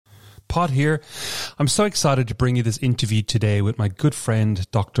Pod here. I'm so excited to bring you this interview today with my good friend,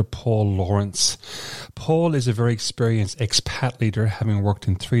 Dr. Paul Lawrence. Paul is a very experienced expat leader, having worked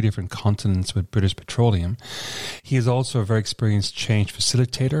in 3 different continents with British Petroleum. He is also a very experienced change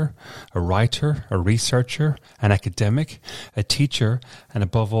facilitator, a writer, a researcher, an academic, a teacher, and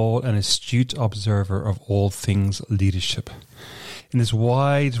above all, an astute observer of all things leadership. In this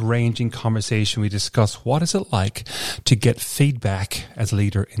wide-ranging conversation, we discuss what is it like to get feedback as a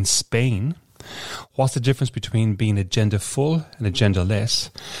leader in Spain, what's the difference between being agenda-full and agenda-less,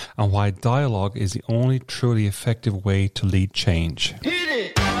 and why dialogue is the only truly effective way to lead change. Hit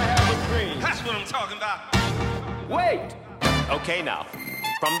it! I have a dream. That's what I'm talking about. Wait! Okay, now,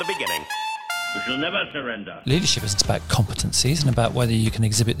 from the beginning. We shall never surrender. Leadership isn't about competencies and about whether you can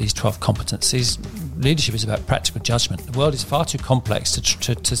exhibit these 12 competencies. Leadership is about practical judgment. The world is far too complex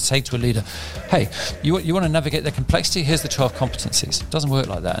to say to a leader, hey, you want to navigate the complexity? Here's the 12 competencies. It doesn't work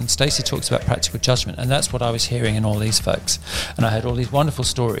like that. And Stacey talks about practical judgment, and that's what I was hearing in all these folks. And I heard all these wonderful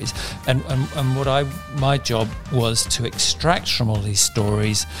stories. And my job was to extract from all these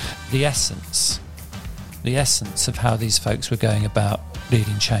stories the essence of how these folks were going about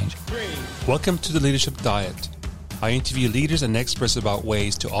leading change. Welcome to the Leadership Diet. I interview leaders and experts about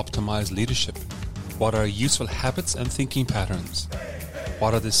ways to optimize leadership. What are useful habits and thinking patterns?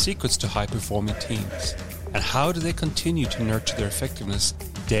 What are the secrets to high-performing teams? And how do they continue to nurture their effectiveness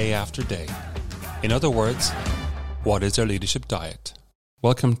day after day? In other words, what is their leadership diet?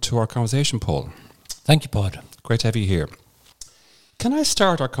 Welcome to our conversation, Paul. Thank you, Pod. Great to have you here. Can I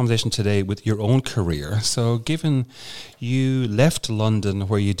start our conversation today with your own career? So given you left London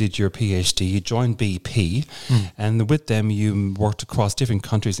where you did your PhD, you joined BP, and with them you worked across different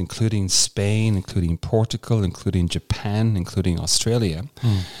countries, including Spain, including Portugal, including Japan, including Australia.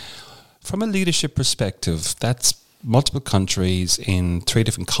 From a leadership perspective, that's multiple countries in 3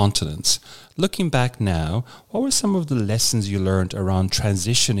 different continents. Looking back now, what were some of the lessons you learned around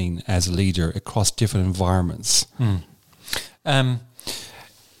transitioning as a leader across different environments?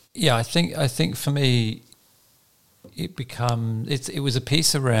 Yeah, I think for me, it was a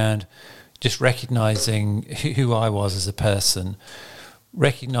piece around just recognizing who I was as a person,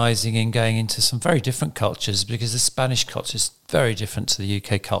 recognizing and going into some very different cultures, because the Spanish culture is very different to the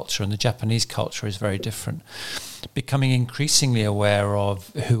UK culture and the Japanese culture is very different. Becoming increasingly aware of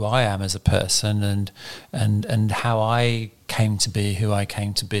who I am as a person and how I came to be who I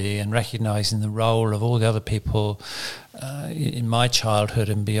came to be, and recognizing the role of all the other people in my childhood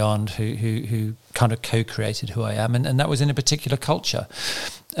and beyond who kind of co-created who I am, and that was in a particular culture,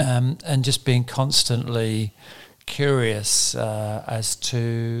 and just being constantly curious as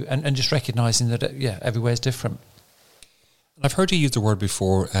to and just recognizing that everywhere's different. I've heard you use the word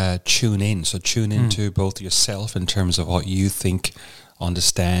before, tune in. So tune into both yourself in terms of what you think,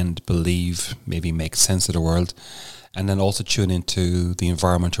 understand, believe, maybe make sense of the world, and then also tune into the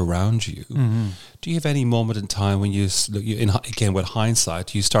environment around you. Do you have any moment in time when again with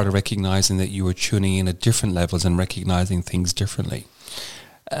hindsight, you started recognizing that you were tuning in at different levels and recognizing things differently?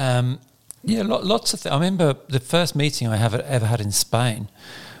 Lots of things. I remember the first meeting I ever had in Spain.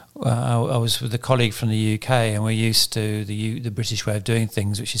 I was with a colleague from the UK, and we're used to the British way of doing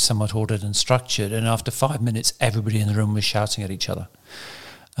things, which is somewhat ordered and structured. And after 5 minutes, everybody in the room was shouting at each other.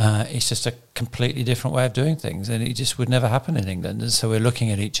 It's just a completely different way of doing things, and it just would never happen in England. And so we're looking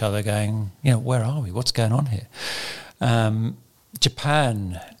at each other going, where are we? What's going on here?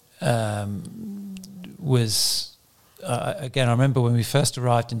 Japan was... again, I remember when we first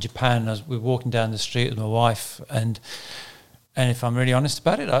arrived in Japan, we were walking down the street with my wife, and if I'm really honest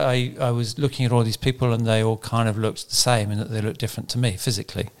about it, I was looking at all these people, and they all kind of looked the same, and that they looked different to me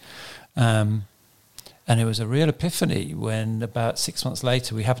physically. And it was a real epiphany when about 6 months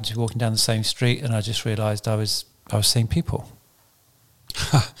later we happened to be walking down the same street, and I just realised I was seeing people.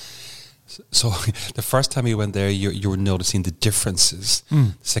 So the first time you went there, you were noticing the differences.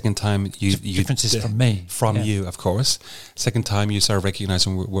 The second time, you differences from me, you, of course. Second time, you started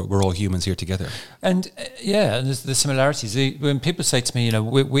recognizing we're all humans here together. And and there's the similarities. When people say to me,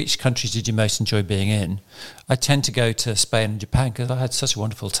 which countries did you most enjoy being in? I tend to go to Spain and Japan because I had such a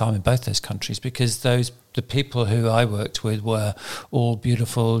wonderful time in both those countries, because the people who I worked with were all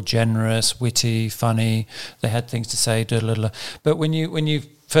beautiful, generous, witty, funny. They had things to say. But when you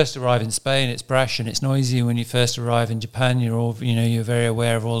first arrive in Spain, it's brash and it's noisy. When you first arrive in Japan, you're very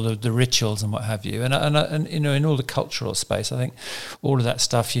aware of all the rituals and what have you. And in all the cultural space, I think all of that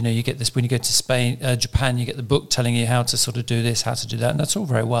stuff. You get this when you go to Japan. You get the book telling you how to sort of do this, how to do that, and that's all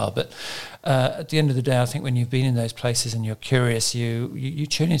very well. But at the end of the day, I think when you've been in those places and you're curious, you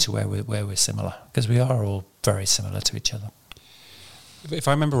tune into where we're similar, because we are all very similar to each other. If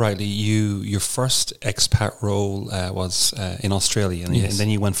I remember rightly, your first expat role was in Australia, and, Yes. and then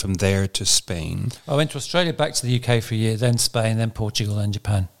you went from there to Spain. I went to Australia, back to the UK for a year, then Spain, then Portugal, then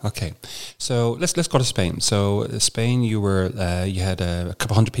Japan. Okay, so let's go to Spain. So Spain, you had a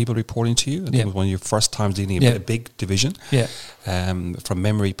couple hundred people reporting to you. I think Yeah. it was one of your first times leading Yeah. a big division. Yeah. From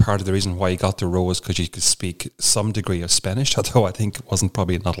memory, part of the reason why you got the role was because you could speak some degree of Spanish, although I think it wasn't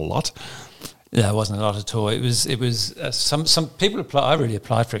probably not a lot. Yeah, it wasn't a lot at all. It was some people applied. I really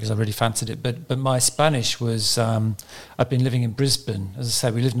applied for it because I really fancied it. But my Spanish was. I'd been living in Brisbane. As I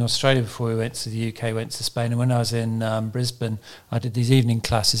said, we lived in Australia before we went to the UK, went to Spain. And when I was in Brisbane, I did these evening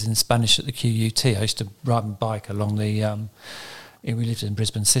classes in Spanish at the QUT. I used to ride my bike along the. We lived in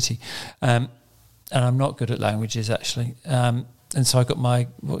Brisbane City, and I'm not good at languages actually. And so I got my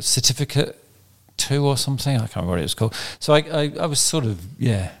certificate 2 or something. I can't remember what it was called. So I was sort of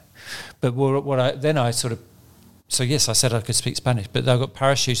But so yes, I said I could speak Spanish, but I got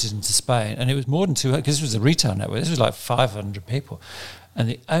parachuted into Spain, and it was more than 200, because this was a retail network. This was like 500 people, and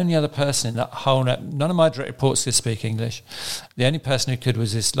the only other person in that whole none of my direct reports could speak English. The only person who could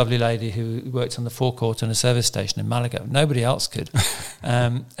was this lovely lady who worked on the forecourt in a service station in Malaga. Nobody else could,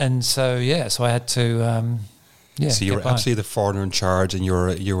 and so I had to. So you were absolutely the foreigner in charge, and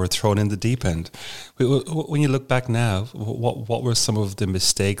you were thrown in the deep end. When you look back now, what were some of the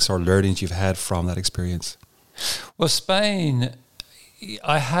mistakes or learnings you've had from that experience? Well, Spain,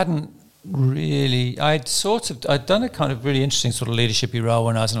 I'd done a kind of really interesting sort of leadership-y role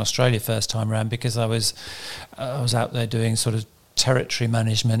when I was in Australia first time around, because I was out there doing sort of territory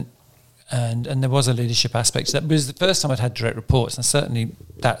management. And there was a leadership aspect to that. It was the first time I'd had direct reports, and certainly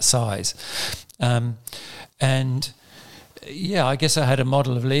that size. I guess I had a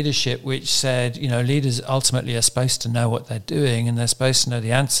model of leadership which said, leaders ultimately are supposed to know what they're doing, and they're supposed to know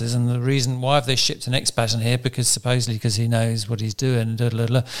the answers. And the reason why have they shipped an expat in here? Because he knows what he's doing. Blah, blah,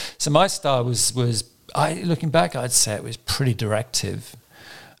 blah. So my style was looking back, I'd say it was pretty directive.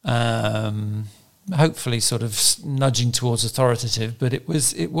 Hopefully sort of nudging towards authoritative, but it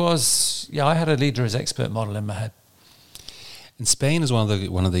was I had a leader as expert model in my head. And Spain is one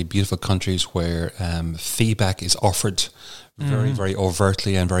of the beautiful countries where feedback is offered very, very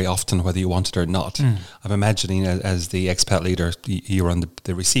overtly and very often, whether you want it or not. I'm imagining as the expat leader, you're on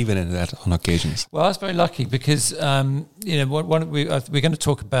the receiving end of that on occasions. Well, I was very lucky because we're going to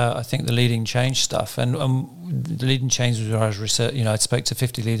talk about, I think, the leading change stuff, and the leading change was where I was research. I spoke to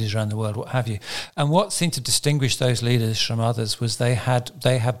 50 leaders around the world, what have you, and what seemed to distinguish those leaders from others was they had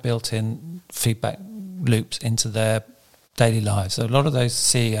built-in feedback loops into their daily lives. So a lot of those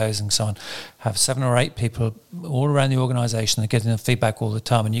CEOs and so on have 7 or 8 people all around the organisation. They're getting them feedback all the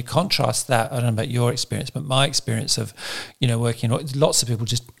time. And you contrast that, I don't know about your experience, but my experience of, working, lots of people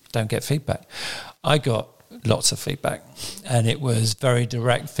just don't get feedback. I got lots of feedback, and it was very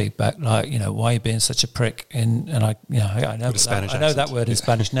direct feedback, like, why are you being such a prick? I know that word in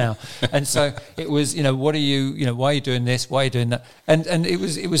Spanish now. And so it was, what are you, why are you doing this? Why are you doing that? And it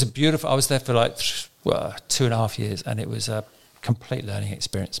was a beautiful, I was there for like 2.5 years, and it was a complete learning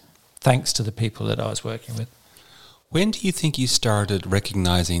experience, thanks to the people that I was working with. When do you think you started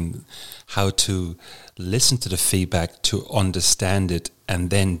recognizing how to listen to the feedback, to understand it, and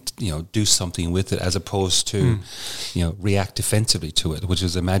then do something with it, as opposed to react defensively to it, which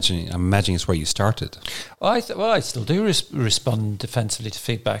is I'm imagining it's where you started. I still do respond defensively to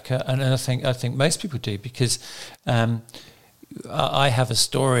feedback, and I think most people do, because I have a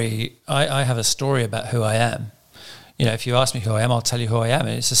story. I have a story about who I am. If you ask me who I am, I'll tell you who I am.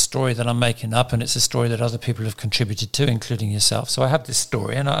 And it's a story that I'm making up, and it's a story that other people have contributed to, including yourself. So I have this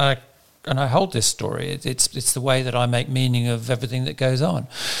story, and I hold this story. It's the way that I make meaning of everything that goes on.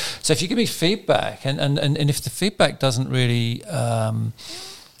 So if you give me feedback, and if the feedback doesn't really,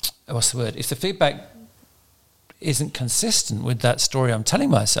 what's the word? If the feedback isn't consistent with that story I'm telling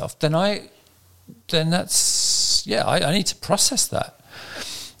myself, then I need to process that.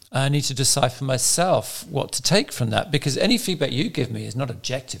 I need to decide for myself what to take from that, because any feedback you give me is not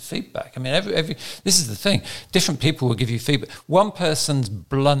objective feedback. I mean, this is the thing. Different people will give you feedback. One person's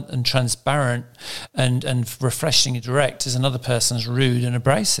blunt and transparent and refreshingly direct, is another person's rude and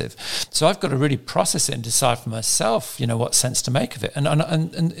abrasive. So I've got to really process it and decide for myself, what sense to make of it. And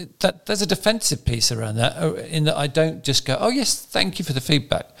that there's a defensive piece around that, in that I don't just go, oh yes, thank you for the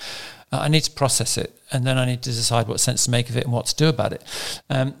feedback. I need to process it, and then I need to decide what sense to make of it and what to do about it.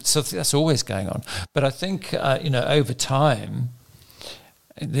 So that's always going on. But I think, over time,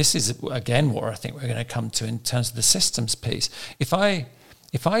 this is, again, what I think we're going to come to in terms of the systems piece. If I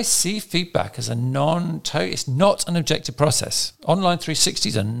if I see feedback as it's not an objective process. Online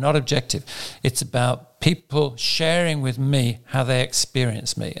 360s are not objective. It's about people sharing with me how they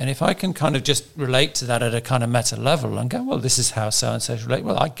experience me. And if I can kind of just relate to that at a kind of meta level and go, well, this is how so-and-so relate.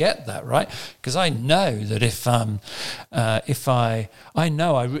 Well, I get that, right? Because I know that if I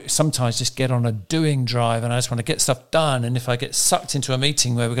sometimes just get on a doing drive and I just want to get stuff done. And if I get sucked into a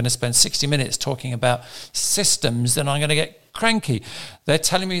meeting where we're going to spend 60 minutes talking about systems, then I'm going to get cranky. They're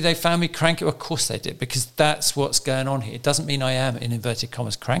telling me they found me cranky. Well, of course they did, because that's what's going on here. It doesn't mean I am, in inverted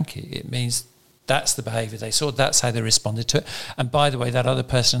commas, cranky. It means that's the behaviour they saw. That's how they responded to it. And by the way, that other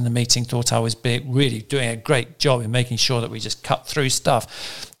person in the meeting thought I was really doing a great job in making sure that we just cut through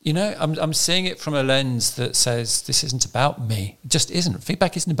stuff. You know, I'm seeing it from a lens that says this isn't about me. It just isn't.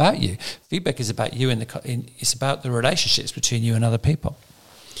 Feedback isn't about you. Feedback is about you. It's about the relationships between you and other people.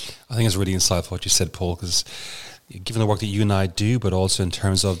 I think it's really insightful what you said, Paul, because given the work that you and I do, but also in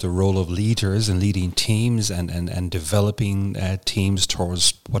terms of the role of leaders and leading teams and developing teams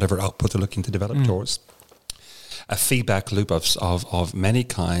towards whatever output they're looking to develop towards, a feedback loop of many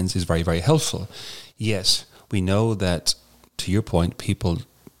kinds is very, very helpful. Yes, we know that, to your point, people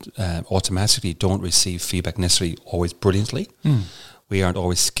automatically don't receive feedback necessarily always brilliantly. We aren't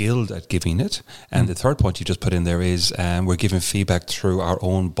always skilled at giving it. And the third point you just put in there is we're giving feedback through our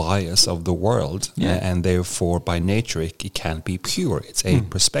own bias of the world. And therefore, by nature, it can't be pure. It's a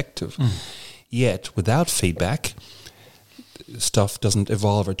perspective. Yet, without feedback, stuff doesn't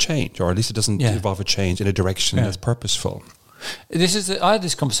evolve or change, or at least it doesn't evolve or change in a direction that's purposeful. I had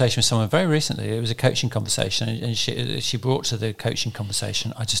this conversation with someone very recently. It was a coaching conversation, and she brought to the coaching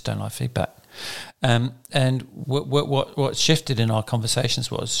conversation, I just don't like feedback. And what shifted in our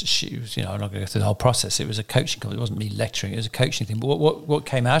conversations was, she was, I'm not going to go through the whole process. It was a coaching. It wasn't me lecturing. It was a coaching thing. But what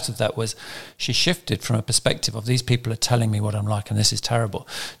came out of that was she shifted from a perspective of these people are telling me what I'm like and this is terrible,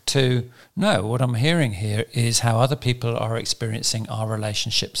 to no, what I'm hearing here is how other people are experiencing our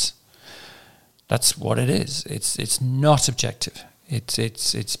relationships. That's what it is. It's not objective. It's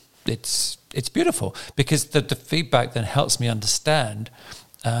beautiful, because the feedback then helps me understand.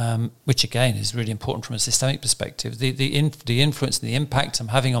 Which again is really important from a systemic perspective, the influence and the impact I'm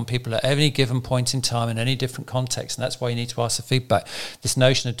having on people at any given point in time in any different context. And that's why you need to ask for feedback. This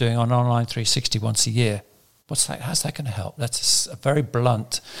notion of doing an online 360 once a year, what's that? How's that going to help? That's a very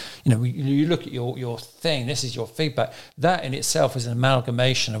blunt, you look at your thing, this is your feedback. That in itself is an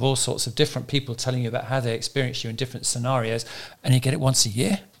amalgamation of all sorts of different people telling you about how they experience you in different scenarios, and you get it once a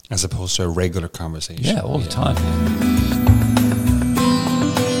year. As opposed to a regular conversation. Yeah, all the time.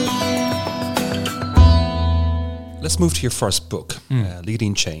 Let's move to your first book,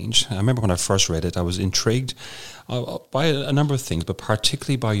 Leading Change. I remember when I first read it, I was intrigued by a number of things, but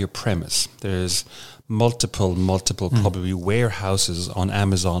particularly by your premise. There's multiple probably warehouses on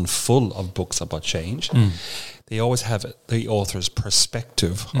Amazon full of books about change. They always have the author's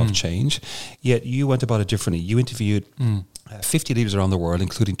perspective of change, yet you went about it differently. You interviewed 50 leaders around the world,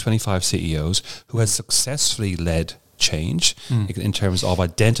 including 25 CEOs, who had successfully led change in terms of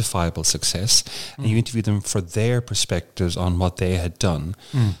identifiable success, and you interviewed them for their perspectives on what they had done.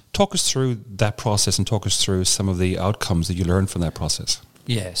 Talk us through that process and talk us through some of the outcomes that you learned from that process.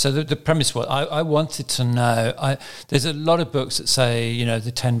 Yeah, so the premise was I wanted to know, there's a lot of books that say,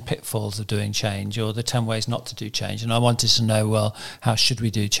 the 10 pitfalls of doing change or the 10 ways not to do change. And I wanted to know, well, how should we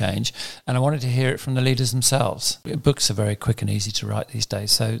do change? And I wanted to hear it from the leaders themselves. Books are very quick and easy to write these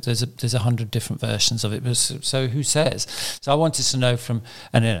days. So there's 100 different versions of it. So who says? So I wanted to know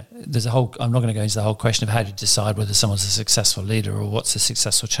there's I'm not going to go into the whole question of how to decide whether someone's a successful leader or what's a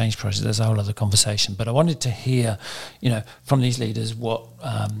successful change process. There's a whole other conversation. But I wanted to hear, from these leaders what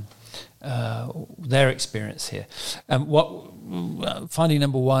their experience here. Finding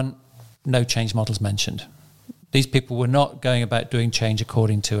number one, no change models mentioned. These people were not going about doing change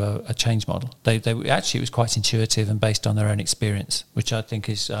according to a change model. They actually, it was quite intuitive and based on their own experience, which I think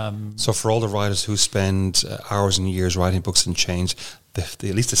is... So for all the writers who spend hours and years writing books on change, at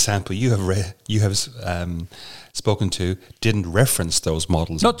least the sample you have spoken to didn't reference those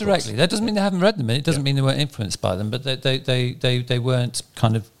models. Not directly. That doesn't mean they haven't read them. It doesn't mean they weren't influenced by them, but they weren't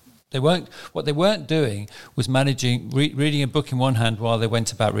kind of... What they weren't doing was reading a book in one hand while they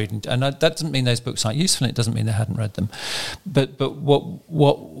went about reading. And that doesn't mean those books aren't useful. It doesn't mean they hadn't read them. But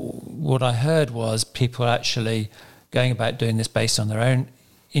what I heard was people actually going about doing this based on their own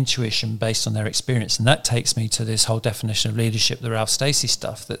intuition, based on their experience. And that takes me to this whole definition of leadership, the Ralph Stacey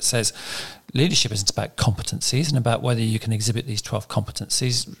stuff that says leadership isn't about competencies and about whether you can exhibit these 12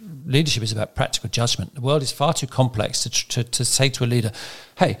 competencies. Leadership is about practical judgment. The world is far too complex to say to a leader,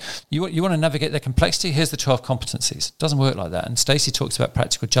 hey, you want to navigate their complexity? Here's the 12 competencies. It doesn't work like that. And Stacey talks about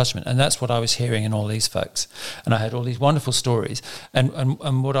practical judgment, and that's what I was hearing in all these folks. And I had all these wonderful stories. And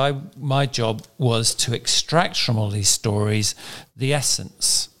my job was to extract from all these stories the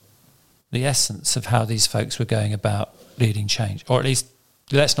essence of how these folks were going about leading change, or at least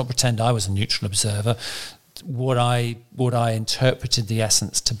let's not pretend I was a neutral observer. What I interpreted the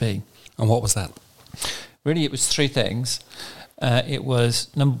essence to be. And what was that? Really, it was three things. It was,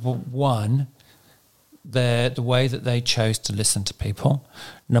 number one, the way that they chose to listen to people.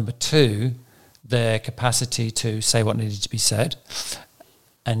 Number two, their capacity to say what needed to be said.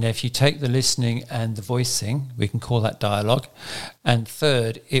 And if you take the listening and the voicing, we can call that dialogue. And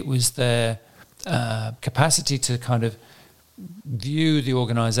third, it was their capacity to kind of view the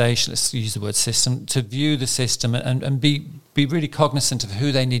organisation, let's use the word system, to view the system and be really cognizant of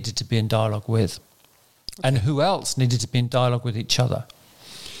who they needed to be in dialogue with and who else needed to be in dialogue with each other.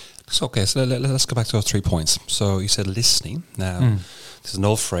 So, okay, so let's go back to those 3 points. So you said listening. Now, this is an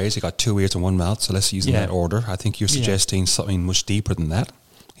old phrase, you got 2 ears and 1 mouth, so let's use in that order. I think you're suggesting something much deeper than that.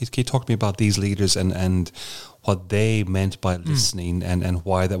 Can you talk to me about these leaders and what they meant by listening and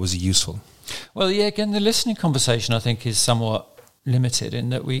why that was useful? Well, again, the listening conversation, I think, is somewhat limited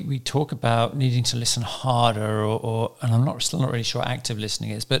in that we talk about needing to listen harder or and I'm still not really sure what active listening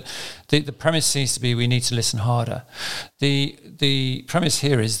is, but the premise seems to be we need to listen harder. The premise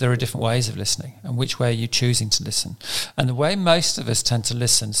here is there are different ways of listening, and which way are you choosing to listen? And the way most of us tend to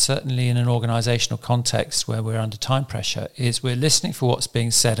listen, certainly in an organisational context where we're under time pressure, is we're listening for what's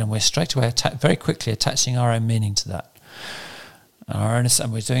being said and we're straight away very quickly attaching our own meaning to that.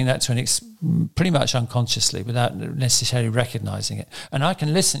 And we're doing that pretty much unconsciously without necessarily recognising it. And I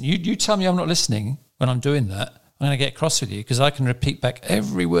can listen. You tell me I'm not listening when I'm doing that, I'm going to get cross with you because I can repeat back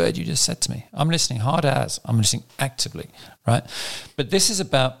every word you just said to me. I'm listening hard as. I'm listening actively, right? But this is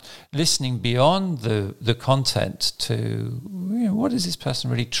about listening beyond the content to, what is this person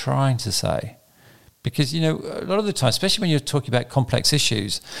really trying to say? Because, a lot of the time, especially when you're talking about complex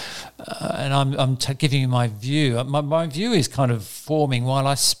issues, and I'm giving you my view, my view is kind of forming while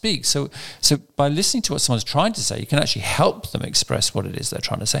I speak. So by listening to what someone's trying to say, you can actually help them express what it is they're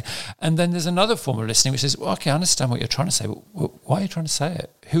trying to say. And then there's another form of listening, which is, okay, I understand what you're trying to say, but why are you trying to say it?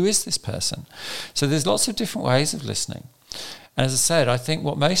 Who is this person? So there's lots of different ways of listening. And as I said, I think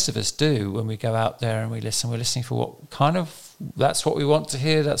what most of us do when we go out there and we're listening for what kind of, that's what we want to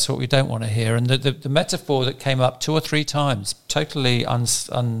hear, that's what we don't want to hear. And the metaphor that came up 2 or 3 times, totally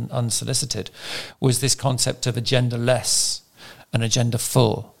unsolicited, was this concept of agenda-less and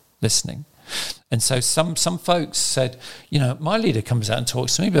agenda-full listening. And so some folks said, my leader comes out and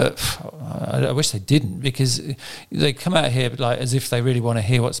talks to me, but I wish they didn't, because they come out here like as if they really want to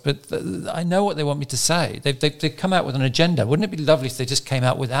hear but I know what they want me to say. They've come out with an agenda. Wouldn't it be lovely if they just came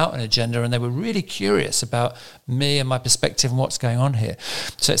out without an agenda and they were really curious about me and my perspective and what's going on here?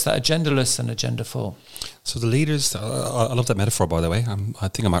 So it's that agendaless and agenda-full. So the leaders, I love that metaphor, by the way. I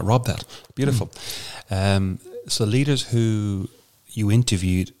think I might rob that. Beautiful. So leaders who you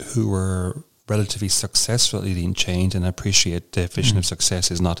interviewed who were relatively successful at leading change, and I appreciate the definition of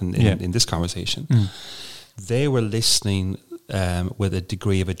success is not in this conversation. They were listening with a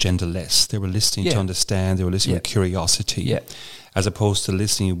degree of agenda-less. They were listening to understand, they were listening with curiosity, as opposed to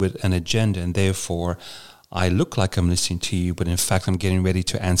listening with an agenda, and therefore I look like I'm listening to you, but in fact I'm getting ready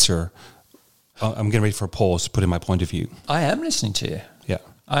to answer, I'm getting ready for a pause to put in my point of view. I am listening to you. Yeah.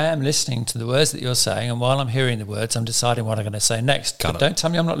 I am listening to the words that you're saying, and while I'm hearing the words, I'm deciding what I'm going to say next. But don't tell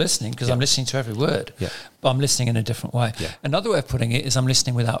me I'm not listening, because I'm listening to every word. Yeah. But I'm listening in a different way. Yeah. Another way of putting it is I'm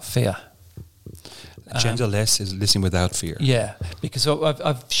listening without fear. Agenda-less is listening without fear. Yeah, because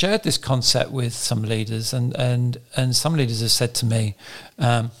I've shared this concept with some leaders, and some leaders have said to me,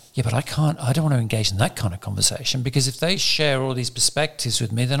 but I don't want to engage in that kind of conversation, because if they share all these perspectives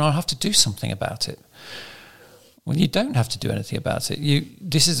with me, then I'll have to do something about it. Well, you don't have to do anything about it.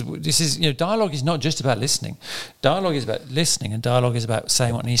 This is dialogue is not just about listening. Dialogue is about listening, and dialogue is about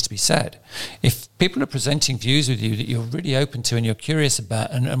saying what needs to be said. If people are presenting views with you that you're really open to and you're curious about,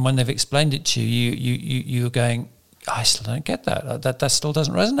 and when they've explained it to you, you're going, I still don't get that. That still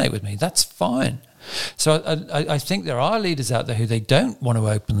doesn't resonate with me. That's fine. So I think there are leaders out there who they don't want to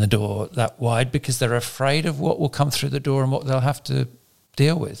open the door that wide because they're afraid of what will come through the door and what they'll have to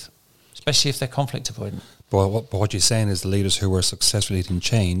deal with, especially if they're conflict avoidant. But what you're saying is the leaders who were successfully leading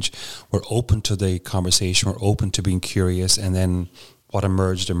change were open to the conversation, were open to being curious, and then what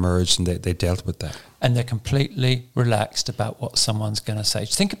emerged, and they dealt with that. And they're completely relaxed about what someone's going to say.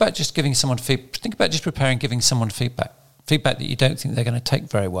 Think about just giving someone feedback. Think about just preparing, giving someone feedback that you don't think they're going to take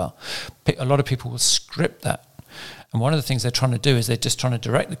very well. A lot of people will script that. And one of the things they're trying to do is they're just trying to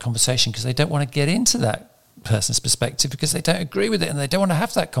direct the conversation because they don't want to get into that person's perspective because they don't agree with it, and they don't want to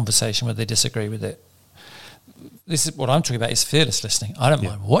have that conversation where they disagree with it. This is what I'm talking about, is fearless listening. I don't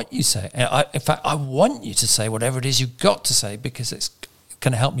mind what you say. And in fact, I want you to say whatever it is you've got to say, because it's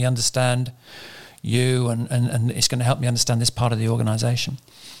going to help me understand you, and it's going to help me understand this part of the organisation.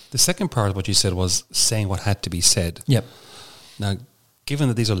 The second part of what you said was saying what had to be said. Yep. Now, given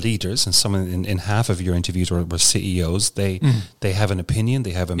that these are leaders, and some in half of your interviews were CEOs, they have an opinion,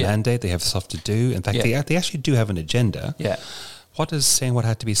 they have a mandate, they have stuff to do. In fact, they actually do have an agenda. Yeah. What does saying what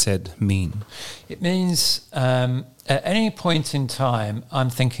had to be said mean? It means at any point in time, I'm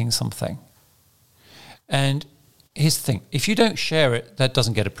thinking something. And here's the thing. If you don't share it, that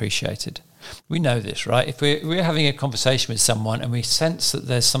doesn't get appreciated. We know this, right? If we're having a conversation with someone and we sense that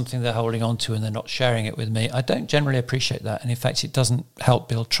there's something they're holding on to and they're not sharing it with me, I don't generally appreciate that. And in fact, it doesn't help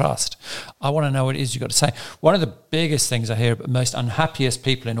build trust. I want to know what it is you've got to say. One of the biggest things I hear about most unhappiest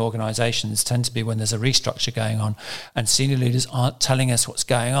people in organizations tend to be when there's a restructure going on and senior leaders aren't telling us what's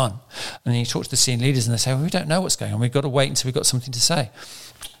going on. And then you talk to the senior leaders and they say, well, we don't know what's going on. We've got to wait until we've got something to say.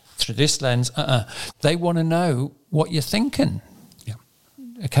 Through this lens, they want to know what you're thinking.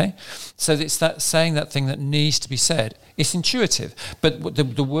 Okay, so it's that saying that thing that needs to be said. It's intuitive, but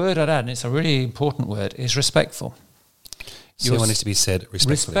the word I'd add, and it's a really important word, is respectful. So what needs to be said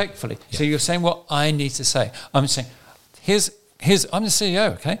respectfully. Yeah. So you're saying what I need to say. I'm saying, here's I'm the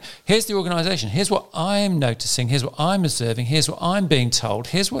CEO. Okay, here's the organisation. Here's what I'm noticing. Here's what I'm observing. Here's what I'm being told.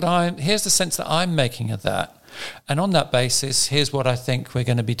 Here's the sense that I'm making of that. And on that basis, here's what I think we're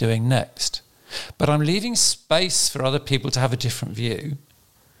going to be doing next. But I'm leaving space for other people to have a different view.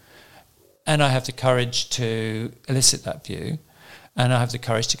 And I have the courage to elicit that view. And I have the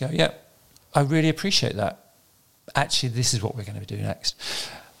courage to go, yeah, I really appreciate that. Actually, this is what we're going to do next.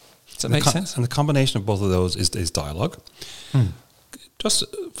 Does that make sense? And the combination of both of those is dialogue. Just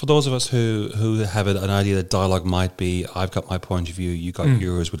for those of us who have an idea that dialogue might be, I've got my point of view, you got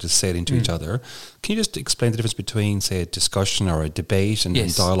yours, we'll just say it into each other. Can you just explain the difference between, say, a discussion or a debate and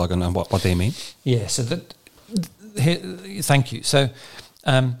dialogue and what they mean? Yeah, so thank you. So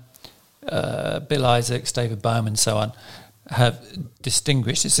Bill Isaacs, David Bohm and so on have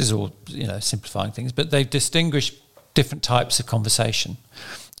distinguished, this is all, simplifying things, but they've distinguished different types of conversation.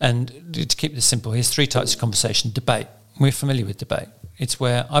 And to keep this simple, here's 3 types of conversation. Debate. We're familiar with debate. It's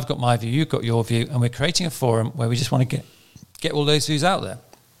where I've got my view, you've got your view, and we're creating a forum where we just want to get all those views out there.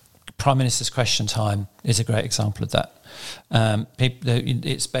 Prime Minister's Question Time is a great example of that.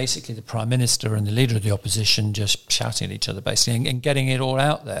 It's basically the Prime Minister and the Leader of the Opposition just shouting at each other, basically, and getting it all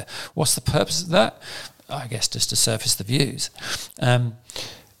out there. What's the purpose of that? I guess just to surface the views.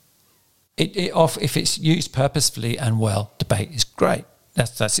 If it's used purposefully and well, debate is great.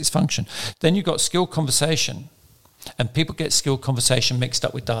 That's its function. Then you've got skilled conversation, and people get skilled conversation mixed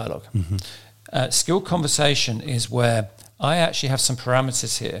up with dialogue. Skilled conversation is where I actually have some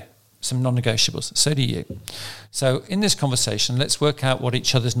parameters here, some non-negotiables. So do you. So in this conversation, let's work out what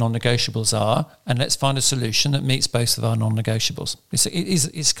each other's non-negotiables are, and let's find a solution that meets both of our non-negotiables.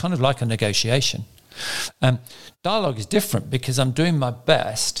 It's kind of like a negotiation. Dialogue is different because I'm doing my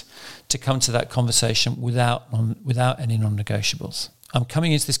best to come to that conversation without any non-negotiables. I'm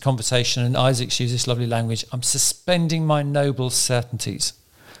coming into this conversation, and Isaac's used this lovely language, I'm suspending my noble certainties.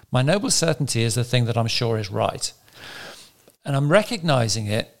 My noble certainty is the thing that I'm sure is right. And I'm recognizing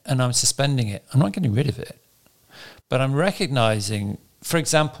it, and I'm suspending it. I'm not getting rid of it. But I'm recognizing, for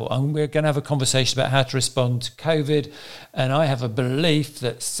example, we're going to have a conversation about how to respond to COVID, and I have a belief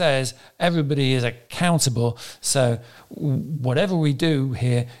that says everybody is accountable. So whatever we do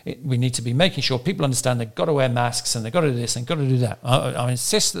here, we need to be making sure people understand they've got to wear masks and they've got to do this and got to do that. I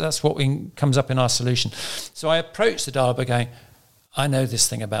insist that that's what comes up in our solution. So I approach the dialogue by going, I know this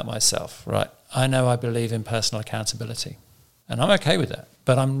thing about myself, right? I know I believe in personal accountability. And I'm okay with that,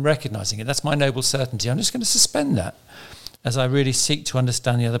 but I'm recognizing it. That's my noble certainty. I'm just going to suspend that as I really seek to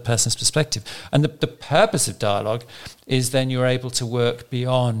understand the other person's perspective. And the purpose of dialogue is then you're able to work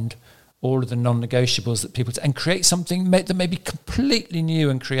beyond all of the non-negotiables that people and create something that may be completely new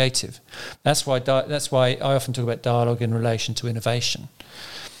and creative. That's why I often talk about dialogue in relation to innovation.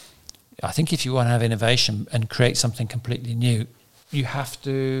 I think if you want to have innovation and create something completely new, you have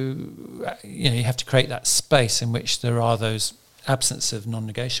to create that space in which there are those absence of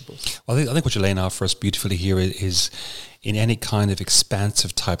non-negotiables. Well, I think what you're laying out for us beautifully here is in any kind of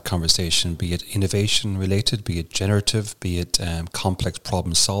expansive type conversation, be it innovation related, be it generative, be it complex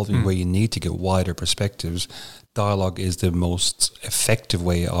problem solving, where you need to get wider perspectives, dialogue is the most effective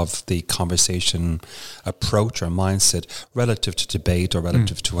way of the conversation approach or mindset relative to debate or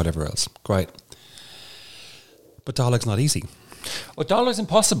relative to whatever else. Great. But dialogue's not easy. Well, dialogue's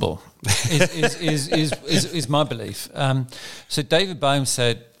impossible, is my belief. So David Bohm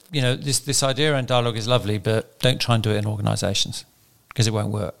said, this idea around dialogue is lovely, but don't try and do it in organisations because it won't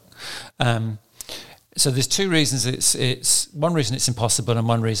work. So there's two reasons. It's one reason it's impossible, and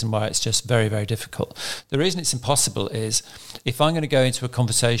one reason why it's just very, very difficult. The reason it's impossible is if I'm going to go into a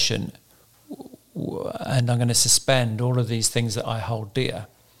conversation and I'm going to suspend all of these things that I hold dear,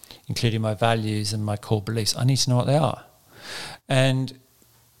 including my values and my core beliefs, I need to know what they are. And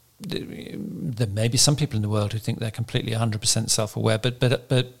there may be some people in the world who think they're completely 100% self-aware, but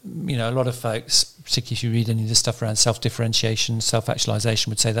a lot of folks, particularly if you read any of the stuff around self-differentiation,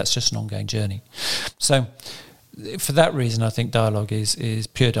 self-actualization, would say that's just an ongoing journey. So for that reason, I think dialogue is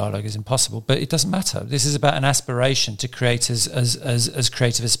pure dialogue is impossible, but it doesn't matter. This is about an aspiration to create as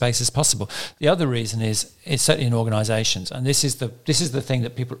creative a space as possible. The other reason is it's certainly in organisations, and this is the thing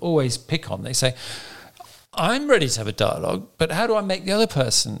that people always pick on. They say, I'm ready to have a dialogue, but how do I make the other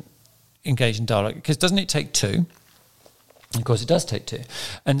person engage in dialogue? Because doesn't it take two? Of course, it does take two.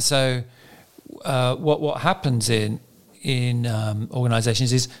 And so what happens in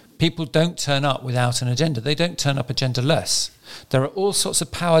organisations is people don't turn up without an agenda. They don't turn up agenda-less. There are all sorts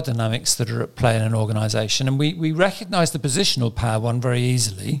of power dynamics that are at play in an organisation, and we recognise the positional power one very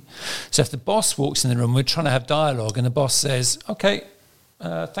easily. So if the boss walks in the room, we're trying to have dialogue, and the boss says, okay,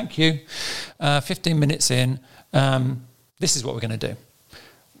 thank you, 15 minutes in, this is what we're going to do.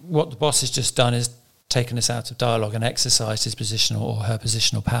 What the boss has just done is taken us out of dialogue and exercised his positional or her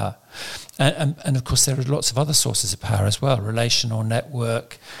positional power. And of course, there are lots of other sources of power as well, relational,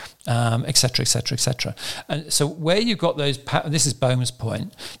 network, et cetera, et cetera, et cetera. And so where you've got those, this is Bohm's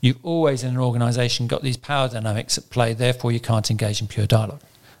point, you've always in an organisation got these power dynamics at play, therefore you can't engage in pure dialogue.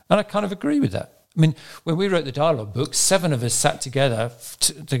 And I kind of agree with that. I mean, when we wrote the dialogue book, 7 of us sat together.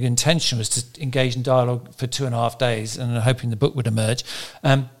 The intention was to engage in dialogue for 2.5 days and hoping the book would emerge.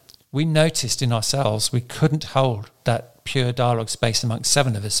 We noticed in ourselves we couldn't hold that pure dialogue space amongst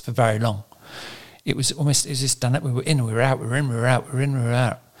 7 of us for very long. It was this dynamic. We were in, we were out, we were in, we were out, we were in, we were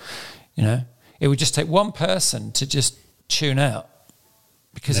out. It would just take one person to just tune out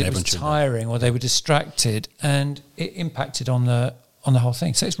because it was tiring or they were distracted, and it impacted on the whole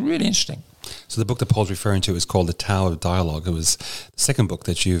thing. So it's really interesting. So the book that Paul's referring to is called The Tao of Dialogue. It was the second book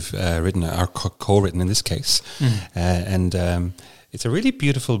that you've written, or co-written in this case. And it's a really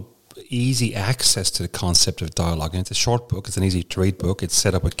beautiful, easy access to the concept of dialogue. And it's a short book. It's an easy to read book. It's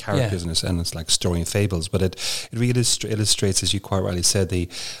set up with characters and it's like story and fables. But it really illustrates, as you quite rightly said, the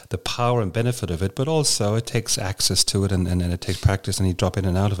power and benefit of it. But also it takes access to it and it takes practice, and you drop in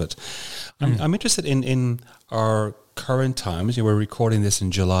and out of it. I'm interested in our current times. We're recording this in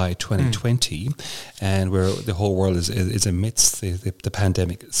July 2020, and where the whole world is amidst the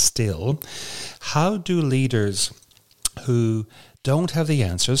pandemic still. How do leaders who don't have the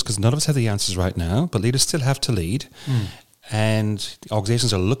answers, because none of us have the answers right now, but leaders still have to lead, and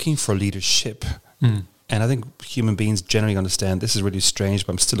organizations are looking for leadership, and I think human beings generally understand this is really strange,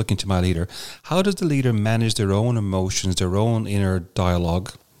 but I'm still looking to my leader. How does the leader manage their own emotions, their own inner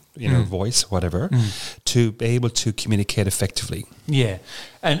dialogue, voice, whatever, to be able to communicate effectively? Yeah,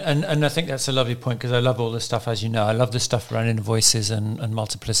 and I think that's a lovely point, because I love all the stuff, as you know. I love the stuff around inner voices and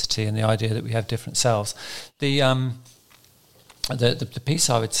multiplicity and the idea that we have different selves. The piece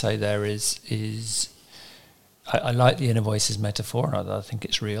I would say there is I like the inner voices metaphor, and I think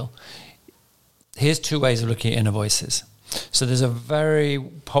it's real. Here's 2 ways of looking at inner voices. So there's a very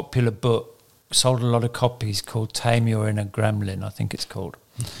popular book, sold a lot of copies, called Tame Your Inner Gremlin, I think it's called.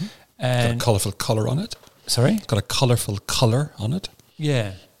 And got a colourful colour on it. Sorry? It's got a colourful colour on it.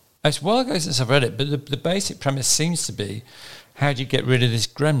 Yeah. It's a while ago since I've read it, but the basic premise seems to be, how do you get rid of this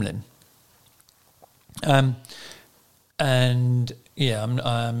gremlin? And yeah,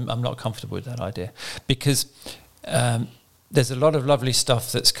 I'm not comfortable with that idea, because there's a lot of lovely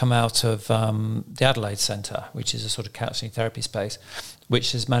stuff that's come out of the Adelaide Centre, which is a sort of counselling therapy space,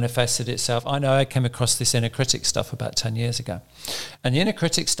 which has manifested itself. I know I came across this inner critic stuff about 10 years ago, and the inner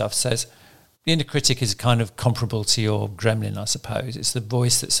critic stuff says, the inner critic is kind of comparable to your gremlin, I suppose. It's the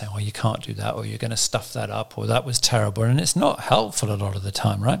voice that's saying, oh, you can't do that, or you're going to stuff that up, or that was terrible. And it's not helpful a lot of the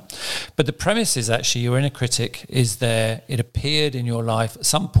time, right? But the premise is actually your inner critic is there. It appeared in your life at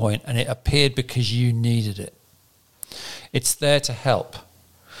some point, and it appeared because you needed it. It's there to help.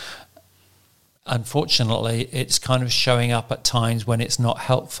 Unfortunately, it's kind of showing up at times when it's not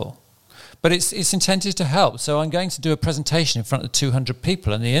helpful. but it's intended to help. So I'm going to do a presentation in front of 200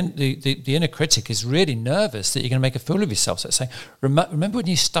 people, and the inner critic is really nervous that you're going to make a fool of yourself. So it's saying, remember when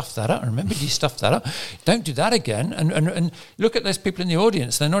you stuffed that up? Remember when you stuffed that up? Don't do that again. And look at those people in the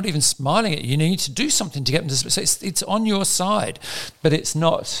audience. They're not even smiling at you. You need to do something to get them to... So it's on your side, but it's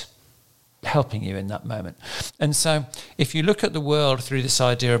not helping you in that moment. And so if you look at the world through this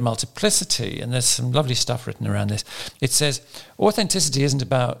idea of multiplicity, and there's some lovely stuff written around this, it says authenticity isn't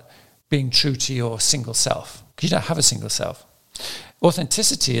about being true to your single self, because you don't have a single self.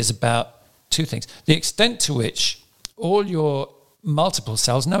 Authenticity is about two things: the extent to which all your multiple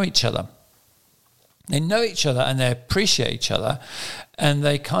selves know each other. They know each other and they appreciate each other, and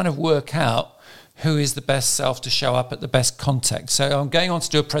they kind of work out who is the best self to show up at the best context. So I'm going on to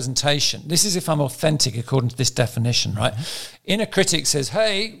do a presentation. This is if I'm authentic according to this definition, right? Mm-hmm. Inner critic says,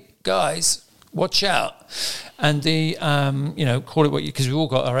 hey, guys, watch out. And the, call it what you, because we've all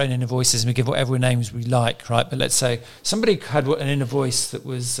got our own inner voices and we give whatever names we like, right? But let's say somebody had an inner voice that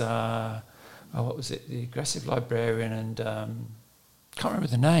was, what was it? The aggressive librarian, and can't remember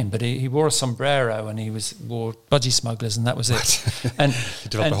the name, but he wore a sombrero and he wore budgie smugglers, and that was it. And he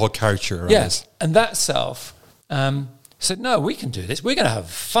developed a whole caricature around this. And that self said, no, we can do this. We're going to have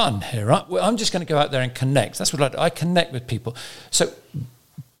fun here, right? I'm just going to go out there and connect. That's what I connect with people. So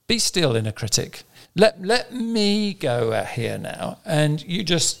be still, inner critic. Let me go out here now, and you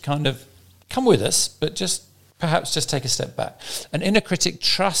just kind of come with us, but perhaps just take a step back. An inner critic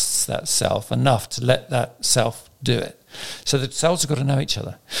trusts that self enough to let that self do it. So the selves have got to know each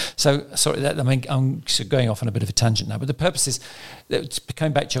other. So, sorry, I'm going off on a bit of a tangent now, but the purpose is,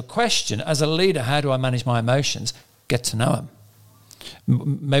 coming back to your question, as a leader, how do I manage my emotions? Get to know them.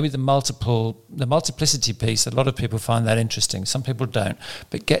 Maybe the multiplicity piece, a lot of people find that interesting. Some people don't.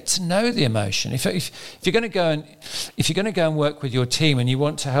 But get to know the emotion. If you're going to go and work with your team, and you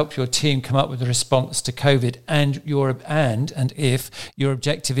want to help your team come up with a response to COVID, and if your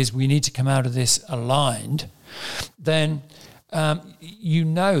objective is we need to come out of this aligned, then you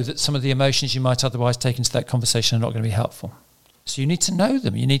know that some of the emotions you might otherwise take into that conversation are not going to be helpful. So you need to know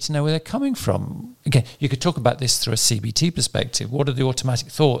them. You need to know where they're coming from. Again, you could talk about this through a CBT perspective. What are the automatic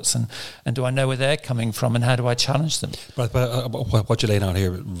thoughts, and do I know where they're coming from, and how do I challenge them? But what you're laying out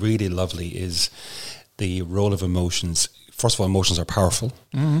here really lovely is the role of emotions. First of all, emotions are powerful.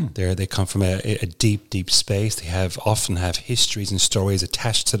 Mm-hmm. They come from a deep space. They often have histories and stories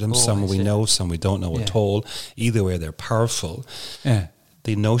attached to them. Some we know, some we don't know at all. Either way, they're powerful. Yeah.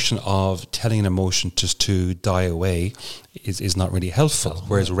 The notion of telling an emotion just to die away is not really helpful.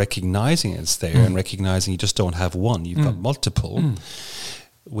 Whereas recognizing it's there and recognizing you just don't have one, you've got multiple.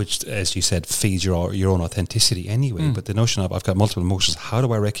 Which, as you said, feeds your own authenticity anyway. But the notion of I've got multiple emotions, how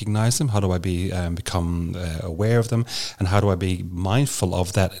do I recognize them? How do I become aware of them? And how do I be mindful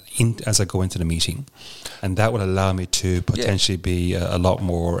of that as I go into the meeting? And that will allow me to potentially be a lot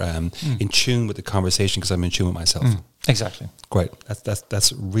more in tune with the conversation, because I'm in tune with myself. Exactly. Great.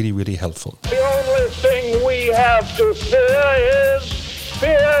 That's really, really helpful. The only thing we have to fear is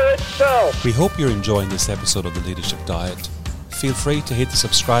fear itself. We hope you're enjoying this episode of The Leadership Diet. Feel free to hit the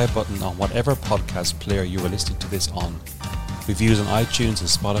subscribe button on whatever podcast player you are listening to this on. Reviews on iTunes and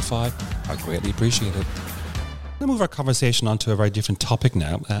Spotify are greatly appreciated. We'll move our conversation on to a very different topic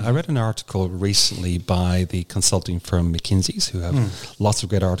now. I read an article recently by the consulting firm McKinsey's, who have lots of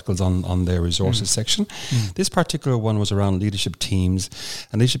great articles on their resources section. This particular one was around leadership teams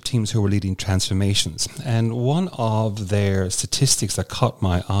who were leading transformations. And one of their statistics that caught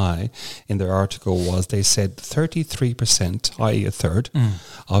my eye in their article was they said 33%, i.e. a third,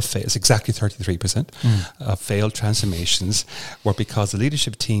 it's exactly 33% of failed transformations were because the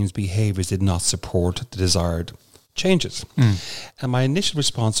leadership team's behaviours did not support the desired changes. And my initial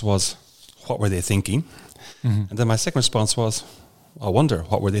response was, what were they thinking? And then my second response was, I wonder,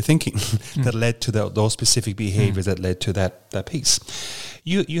 what were they thinking that led to those specific behaviors that led to that piece?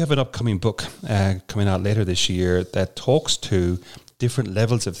 You have an upcoming book coming out later this year that talks to different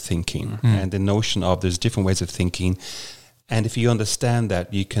levels of thinking and the notion of there's different ways of thinking. And if you understand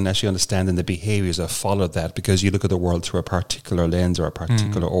that, you can actually understand in the behaviors that follow that, because you look at the world through a particular lens or a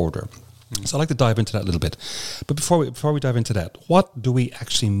particular order. So I'd like to dive into that a little bit. But before we dive into that, what do we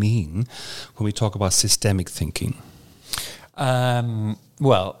actually mean when we talk about systemic thinking?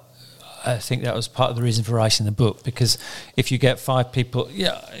 Well, I think that was part of the reason for writing the book, because if you get 5 people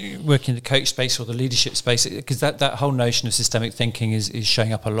working in the coach space or the leadership space, because that whole notion of systemic thinking is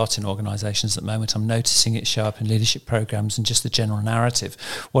showing up a lot in organisations at the moment. I'm noticing it show up in leadership programs and just the general narrative.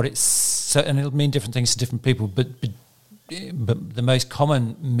 And it'll mean different things to different people, but but the most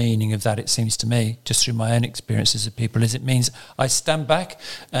common meaning of that, it seems to me, just through my own experiences of people, is it means I stand back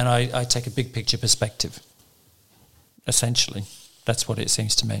and I take a big picture perspective. Essentially, that's what it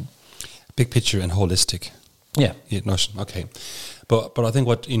seems to mean. Big picture and holistic. Yeah. Notion. Okay. But I think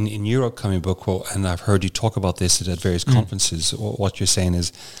what in your upcoming book, and I've heard you talk about this at various conferences, what you're saying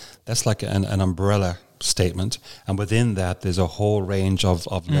is that's like an umbrella statement, and within that there's a whole range of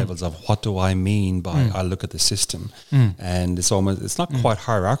levels of what do I mean by I look at the system, and it's not quite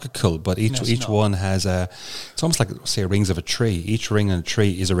hierarchical, but each one has it's almost like, say, rings of a tree. Each ring in a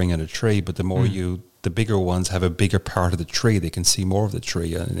tree is a ring in a tree, but the more the bigger ones have a bigger part of the tree. They can see more of the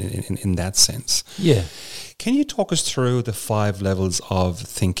tree in that sense. Yeah. Can you talk us through the 5 levels of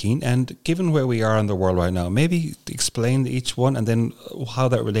thinking? And given where we are in the world right now, maybe explain each one and then how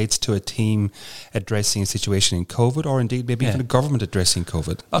that relates to a team addressing a situation in COVID, or indeed maybe even a government addressing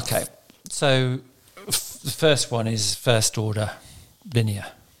COVID. Okay. So the first one is first order linear.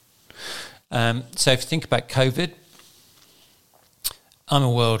 So if you think about COVID, I'm a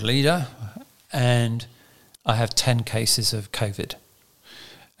world leader and I have 10 cases of COVID.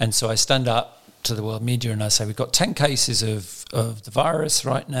 And so I stand up to the world media and I say, we've got 10 cases of the virus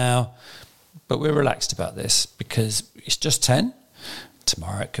right now, but we're relaxed about this because it's just 10.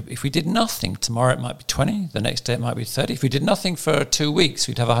 Tomorrow it could be, if we did nothing, tomorrow it might be 20, the next day it might be 30. If we did nothing for 2 weeks,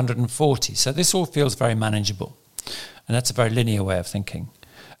 we'd have 140. So this all feels very manageable. And that's a very linear way of thinking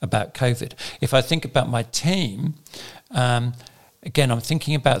about COVID. If I think about my team, again, I'm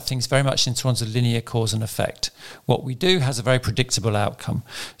thinking about things very much in terms of linear cause and effect. What we do has a very predictable outcome.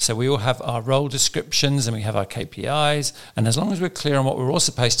 So we all have our role descriptions and we have our KPIs. And as long as we're clear on what we're all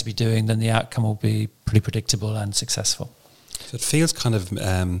supposed to be doing, then the outcome will be pretty predictable and successful. So it feels kind of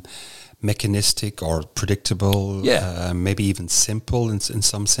mechanistic or predictable, maybe even simple in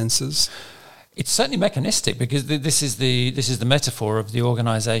some senses. It's certainly mechanistic because this is the metaphor of the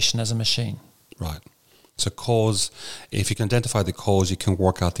organisation as a machine. Right. So cause, if you can identify the cause, you can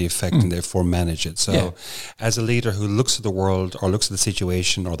work out the effect and therefore manage it. So as a leader who looks at the world or looks at the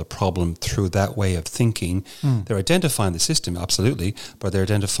situation or the problem through that way of thinking, they're identifying the system, absolutely, but they're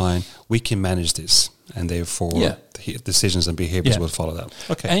identifying we can manage this, and therefore the decisions and behaviours will follow that.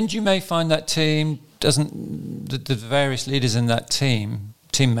 Okay. And you may find that team the various leaders in that team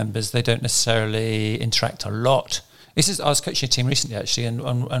members, they don't necessarily interact a lot. I was coaching a team recently, actually,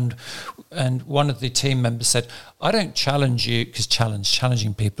 and one of the team members said, I don't challenge you, because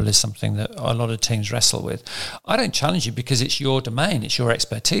challenging people is something that a lot of teams wrestle with. I don't challenge you because it's your domain, it's your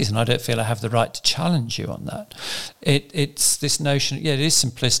expertise, and I don't feel I have the right to challenge you on that. It's this notion, it is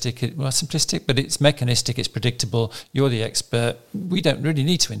simplistic, but it's mechanistic, it's predictable, you're the expert. We don't really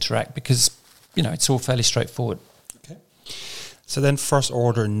need to interact because, it's all fairly straightforward. So then first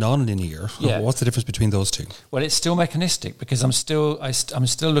order non-linear, what's the difference between those two? Well, it's still mechanistic because I'm still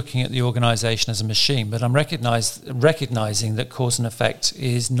looking at the organisation as a machine, but I'm recognising that cause and effect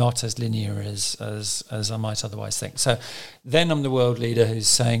is not as linear as I might otherwise think. So then I'm the world leader who's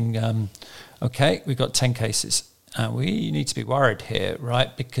saying, okay, we've got 10 cases. We need to be worried here,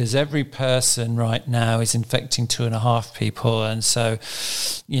 right? Because every person right now is infecting 2.5 people. And so,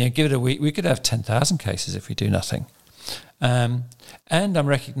 give it a week, we could have 10,000 cases if we do nothing. And I'm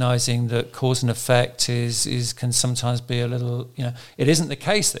recognising that cause and effect can sometimes be a little, it isn't the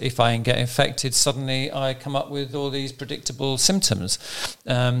case that if I get infected, suddenly I come up with all these predictable symptoms.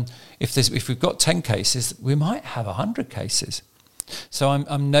 If we've got 10 cases, we might have 100 cases. So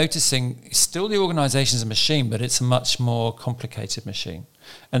I'm noticing still the organisation is a machine, but it's a much more complicated machine.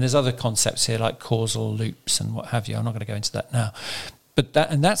 And there's other concepts here like causal loops and what have you. I'm not going to go into that now. But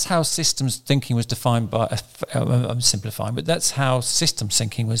that's how systems thinking was defined by, I'm simplifying, but that's how systems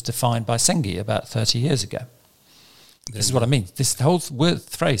thinking was defined by Senge about 30 years ago. This is what I mean. This whole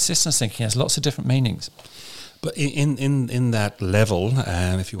phrase, systems thinking, has lots of different meanings. But in that level,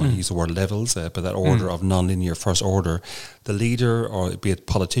 if you want to use the word levels, but that order of non-linear first order, the leader, or be it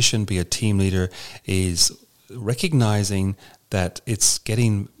politician, be it team leader, is recognising that it's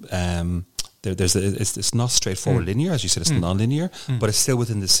getting... It's not straightforward linear, as you said, it's non-linear, but it's still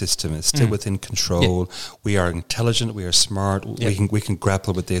within the system, it's still within control. We are intelligent, we are smart, we can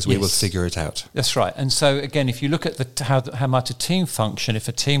grapple with this, we will figure it out. That's right. And so again, if you look at how might a team function, if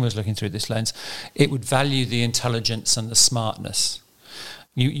a team was looking through this lens, it would value the intelligence and the smartness.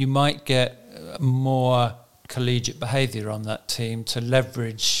 You might get more collegiate behaviour on that team to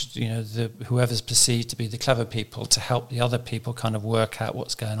leverage, whoever's perceived to be the clever people to help the other people kind of work out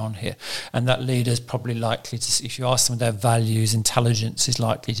what's going on here. And that leader's probably likely to, if you ask them their values, intelligence is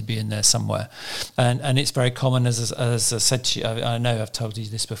likely to be in there somewhere. And it's very common, as I said to you, I know I've told you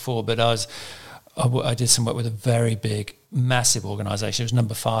this before, but I did some work with a very big massive organisation. It was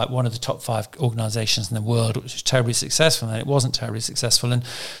number 5, one of the top 5 organisations in the world, which was terribly successful, and it wasn't terribly successful. And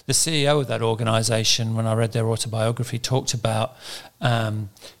the CEO of that organisation, when I read their autobiography, talked about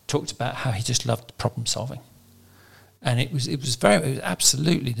how he just loved problem solving. And it was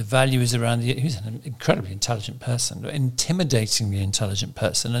absolutely, the value is around he was an incredibly intelligent person, intimidatingly intelligent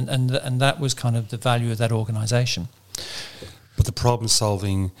person, and that was kind of the value of that organisation. But the problem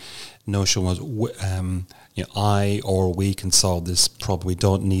solving notion was, I or we can solve this problem. We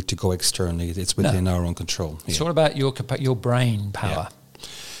don't need to go externally. It's within our own control. It's all about your brain power. Yeah.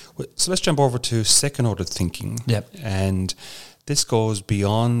 Well, so let's jump over to second order thinking. Yep. And this goes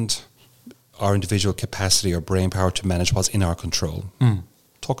beyond our individual capacity or brain power to manage what's in our control.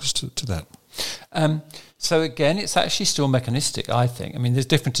 Talk us to that. So again, it's actually still mechanistic, I think. I mean, there's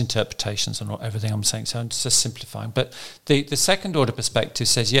different interpretations on everything I'm saying, so I'm just simplifying. But the second order perspective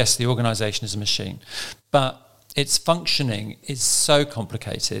says, yes, the organisation is a machine, but its functioning is so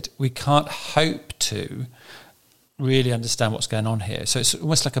complicated, we can't hope to really understand what's going on here. So it's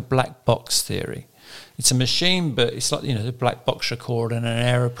almost like a black box theory. It's a machine, but it's like, the black box recorder in an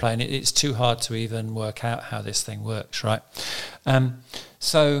aeroplane. It's too hard to even work out how this thing works, right?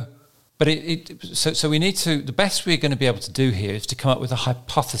 So we need to, the best we're going to be able to do here is to come up with a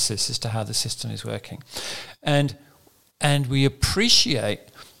hypothesis as to how the system is working. And we appreciate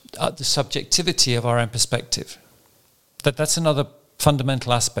the subjectivity of our own perspective. That's another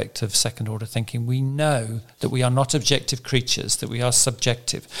fundamental aspect of second order thinking. We know that we are not objective creatures, that we are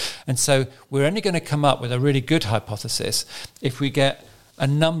subjective. And so we're only going to come up with a really good hypothesis if we get a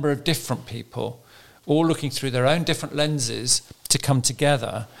number of different people all looking through their own different lenses to come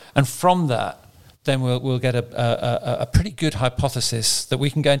together. And from that, then we'll get a pretty good hypothesis that we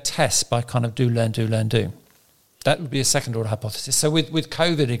can go and test by kind of do, learn, do. That would be a second order hypothesis. So with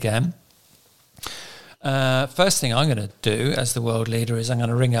COVID again, first thing I'm going to do as the world leader is I'm going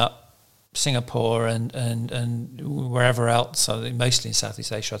to ring up Singapore and wherever else, mostly in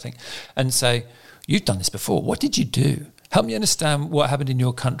Southeast Asia, I think, and say, you've done this before. What did you do? Help me understand what happened in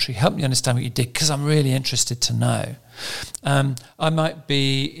your country. Help me understand what you did, because I'm really interested to know. I might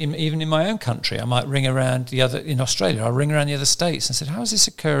be, even in my own country, I might ring around in Australia, I'll ring around the other states and say, how is this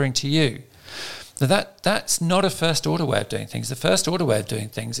occurring to you? So that's not a first order way of doing things. The first order way of doing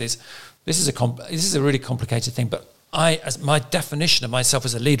things is, this is a really complicated thing, but as my definition of myself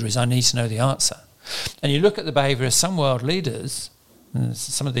as a leader is I need to know the answer. And you look at the behaviour of some world leaders, and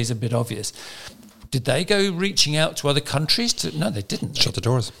some of these are a bit obvious. Did they go reaching out to other countries? No, they didn't. Shut the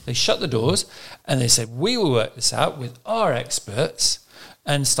doors. They shut the doors and they said, we will work this out with our experts,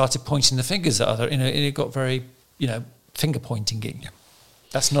 and started pointing the fingers at other, and it got very, finger pointing-y. Yeah.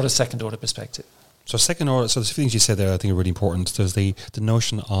 That's not a second order perspective. So second order, so the things you said there I think are really important. There's the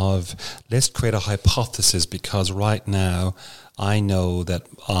notion of let's create a hypothesis, because right now I know that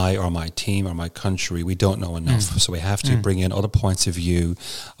I or my team or my country, we don't know enough. So we have to bring in other points of view,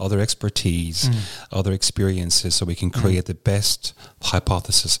 other expertise, other experiences, so we can create the best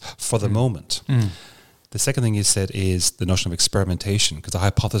hypothesis for the moment. The second thing you said is the notion of experimentation, because the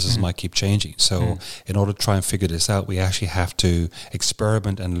hypothesis might keep changing. So in order to try and figure this out, we actually have to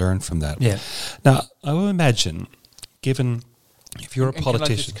experiment and learn from that. Yeah. Now, I will imagine, given if you're a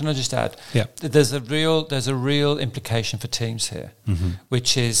politician... Can I just add? Yeah. There's a real implication for teams here,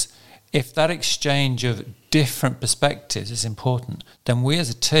 which is if that exchange of different perspectives is important, then we as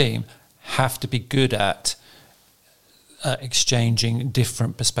a team have to be good at exchanging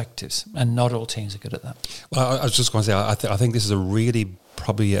different perspectives, and not all teams are good at that. Well, I was just going to say, I think this is a really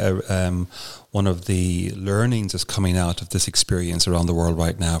probably one of the learnings that's coming out of this experience around the world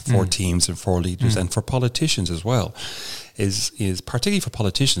right now for teams and for leaders and for politicians as well, is particularly for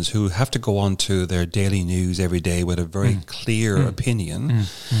politicians who have to go on to their daily news every day with a very clear opinion.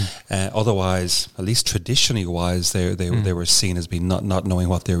 Otherwise, at least traditionally wise, they were seen as being not knowing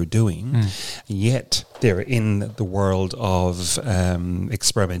what they were doing. Yet they're in the world of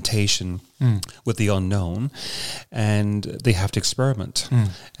experimentation with the unknown, and they have to experiment,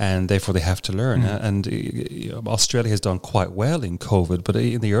 and therefore they have to learn. And Australia has done quite well in COVID, but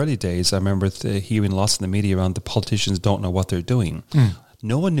in the early days, I remember hearing lots in the media around the politicians don't know what they're doing.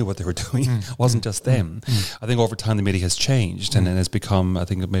 No one knew what they were doing. It wasn't just them. I think over time the media has changed and has become, I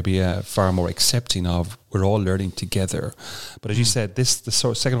think, maybe far more accepting of we're all learning together. But as you said, the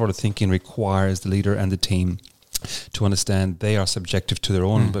sort of second order thinking requires the leader and the team to understand they are subjective to their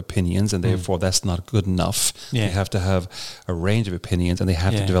own opinions, and therefore that's not good enough. They have to have a range of opinions, and they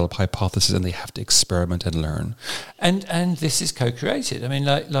have to develop hypotheses, and they have to experiment and learn. And this is co-created. I mean,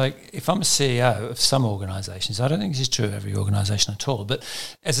 like if I'm a CEO of some organisations, I don't think this is true of every organisation at all, but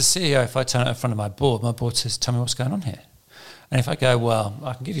as a CEO, if I turn it in front of my board says, tell me what's going on here. And if I go, well,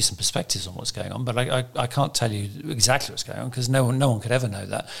 I can give you some perspectives on what's going on, but I can't tell you exactly what's going on because no one could ever know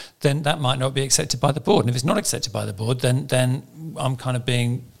that, then that might not be accepted by the board. And if it's not accepted by the board, then I'm kind of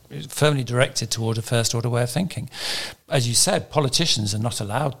being firmly directed toward a first order way of thinking. As you said, politicians are not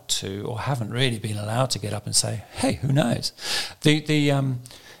allowed to, or haven't really been allowed to, get up and say, hey, who knows?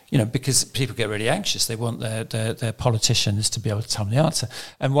 Because people get really anxious. They want their politicians to be able to tell them the answer.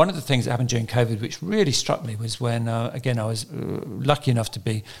 And one of the things that happened during COVID, which really struck me, was when, again, I was lucky enough to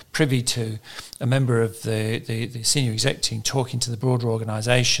be privy to a member of the senior exec team talking to the broader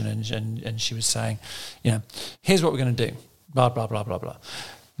organisation, and she was saying, here's what we're going to do, blah, blah, blah, blah, blah.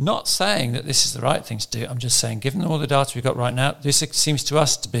 Not saying that this is the right thing to do. I'm just saying, given all the data we've got right now, this seems to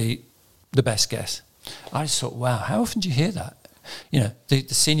us to be the best guess. I just thought, wow, how often do you hear that? The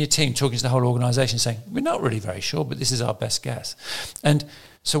senior team talking to the whole organisation saying, we're not really very sure, but this is our best guess. And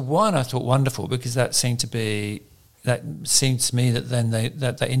so one, I thought wonderful, because that seemed to me that then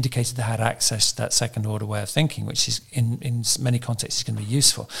that indicated they had access to that second order way of thinking, which is in many contexts is going to be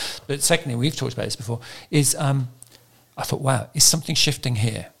useful. But secondly, we've talked about this before, is I thought, wow, is something shifting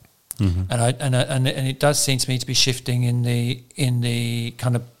here? Mm-hmm. And it does seem to me to be shifting in the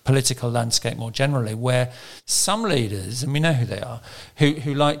kind of political landscape more generally, where some leaders, and we know who they are,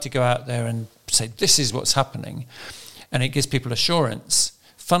 who like to go out there and say, this is what's happening, and it gives people assurance.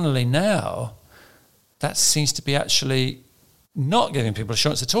 Funnily now, that seems to be actually not giving people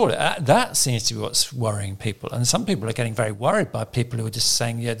assurance at all. That seems to be what's worrying people. And some people are getting very worried by people who are just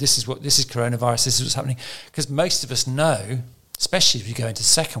saying, yeah, this is coronavirus, this is what's happening. Because most of us know, especially if you go into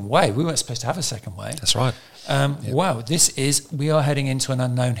second wave, we weren't supposed to have a second wave. That's right. Wow, we are heading into an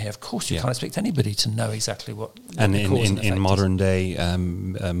unknown here. Of course, you can't expect anybody to know exactly what and the cause and effect in modern day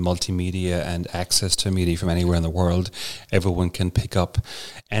multimedia and access to media from anywhere in the world, everyone can pick up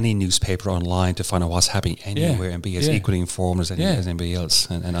any newspaper online to find out what's happening anywhere and be as equally informed as anybody else,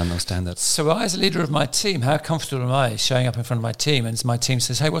 and understand that. So I, as a leader of my team, how comfortable am I showing up in front of my team, and my team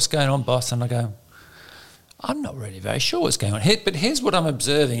says, hey, what's going on, boss? And I go, I'm not really very sure what's going on here, but here's what I'm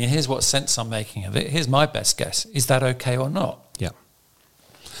observing, and here's what sense I'm making of it. Here's my best guess. Is that okay or not? Yeah.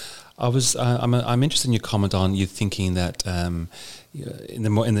 I'm interested in your comment on you thinking that in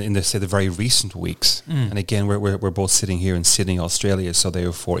the very recent weeks, and again we're both sitting here in Sydney, Australia, so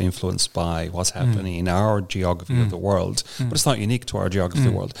therefore influenced by what's happening in our geography of the world, but it's not unique to our geography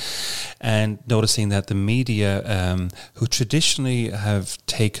of the world. And noticing that the media, who traditionally have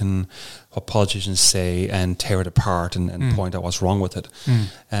taken what politicians say and tear it apart and point out what's wrong with it.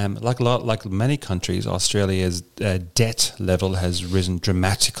 Like many countries, Australia's debt level has risen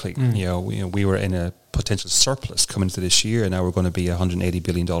dramatically. We were in a potential surplus coming into this year, and now we're going to be $180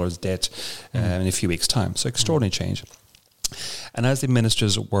 billion debt in a few weeks' time. So extraordinary change. And as the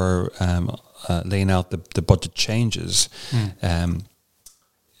ministers were laying out the budget changes,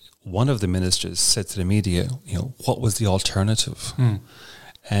 one of the ministers said to the media, what was the alternative?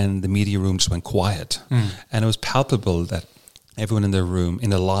 And the media room just went quiet. And it was palpable that everyone in their room,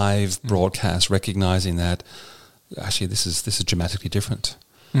 in a live broadcast, recognizing that actually this is dramatically different.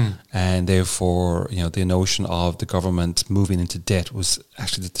 And therefore, the notion of the government moving into debt was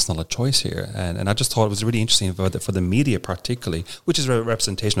actually, there's not a choice here. And I just thought it was really interesting for the media particularly, which is a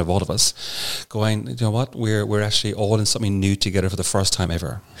representation of all of us, going, you know what, we're actually all in something new together for the first time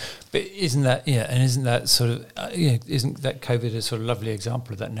ever. But isn't that sort of, isn't that COVID a sort of lovely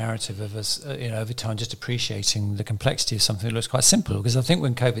example of that narrative of us, over time just appreciating the complexity of something that looks quite simple? Because I think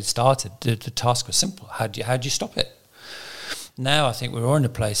when COVID started, the task was simple. How do you stop it? Now I think we're all in a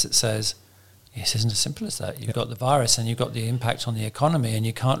place that says, yes, isn't as simple as that. You've got the virus and you've got the impact on the economy, and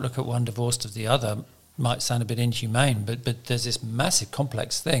you can't look at one divorced of the other. Might sound a bit inhumane, but there's this massive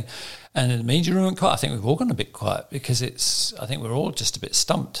complex thing. And in the media room, I think we've all gone a bit quiet because I think we're all just a bit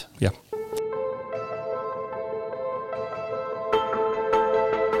stumped. Yeah.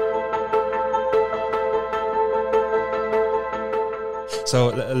 So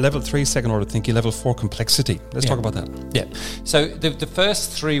level 3, second order thinking, level 4, complexity. Let's talk about that. Yeah. So the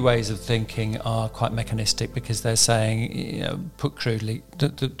first 3 ways of thinking are quite mechanistic, because they're saying, put crudely,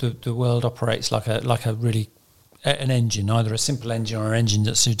 the world operates like a really an engine, either a simple engine or an engine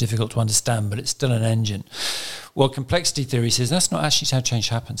that's too difficult to understand, but it's still an engine. Well, complexity theory says that's not actually how change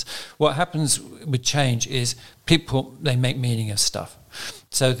happens. What happens with change is people, they make meaning of stuff.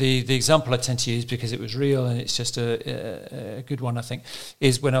 So the example I tend to use, because it was real and it's just a good one, I think,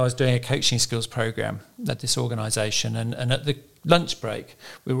 is when I was doing a coaching skills program at this organisation, and at the lunch break,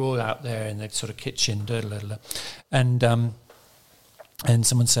 we were all out there in the sort of kitchen, and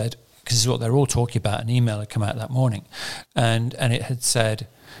someone said, because this is what they're all talking about, an email had come out that morning, and it had said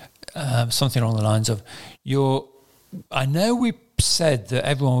something along the lines of, you're I know we said that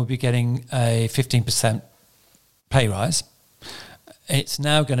everyone would be getting a 15% pay rise. It's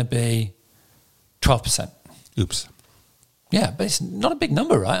now going to be 12%. Oops. Yeah, but it's not a big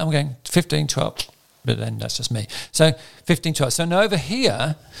number, right? I'm going 15, 12, but then that's just me. So 15, 12. So now over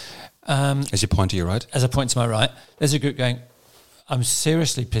here... as you point to your right? As I point to my right, there's a group going, I'm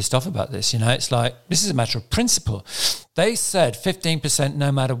seriously pissed off about this. You know, it's like, this is a matter of principle. They said 15%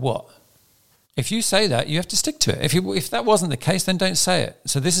 no matter what. If you say that, you have to stick to it. If that wasn't the case, then don't say it.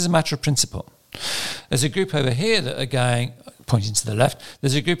 So this is a matter of principle. There's a group over here that are going, pointing to the left,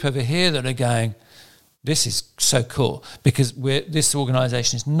 there's a group over here that are going, this is so cool because this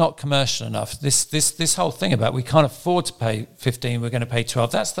organisation is not commercial enough. This whole thing about we can't afford to pay 15, we're going to pay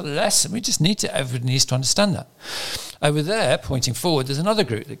 12, that's the lesson. We just need to, everybody needs to understand that. Over there, pointing forward, there's another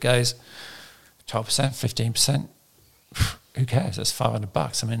group that goes 12%, 15%. Who cares? That's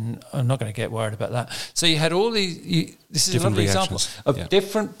 $500. I mean, I'm not going to get worried about that. So you had all these, this is different a lovely example reactions. of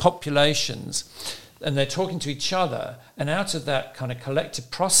different populations, and they're talking to each other, and out of that kind of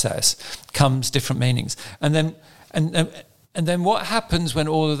collective process comes different meanings. And then what happens when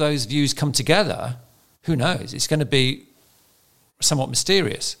all of those views come together? Who knows? It's going to be somewhat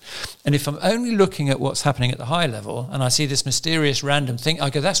mysterious. And if I'm only looking at what's happening at the high level, and I see this mysterious random thing, I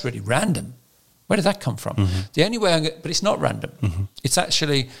go, that's really random. Where did that come from? Mm-hmm. The only way, but it's not random. Mm-hmm. It's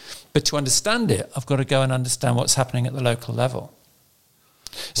actually, but to understand it, I've got to go and understand what's happening at the local level.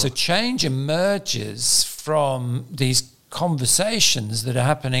 So change emerges from these conversations that are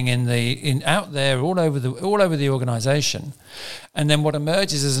happening out there all over the organisation, and then what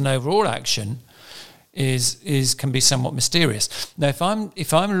emerges as an overall action is can be somewhat mysterious. Now,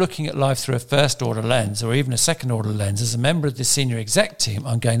 if I'm looking at life through a first order lens or even a second order lens as a member of the senior exec team,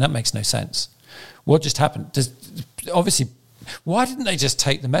 I'm going, that makes no sense. What just happened? Obviously, why didn't they just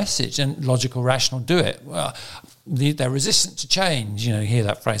take the message and logical, rational do it? Well, they're resistant to change. You know, you hear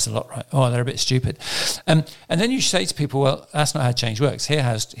that phrase a lot, right? Oh, they're a bit stupid. And then you say to people, well, that's not how change works.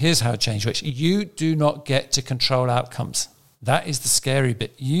 Here's how change works. You do not get to control outcomes. That is the scary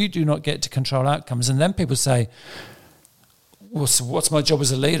bit. You do not get to control outcomes. And then people say, well, so what's my job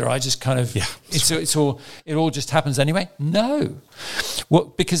as a leader? I just kind of, it all just happens anyway. No.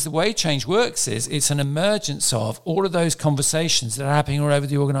 Because the way change works is it's an emergence of all of those conversations that are happening all over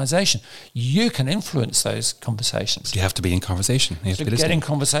the organisation. You can influence those conversations. You have to be in conversation. You have to get in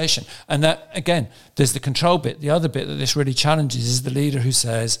conversation. And that, again, there's the control bit. The other bit that this really challenges is the leader who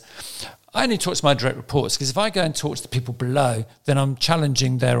says, I only talk to my direct reports, because if I go and talk to the people below, then I'm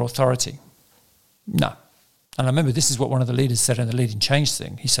challenging their authority. No. And I remember this is what one of the leaders said in the Leading Change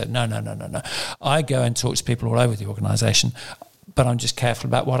thing. He said, no. I go and talk to people all over the organisation, but I'm just careful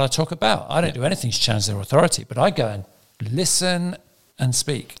about what I talk about. I don't do anything to challenge their authority, but I go and listen and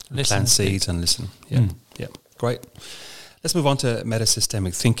speak. Plant seeds and listen. Yeah, yeah, great. Let's move on to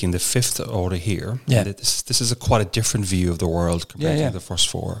metasystemic thinking, the fifth order here. Yeah. This is quite a different view of the world compared to the first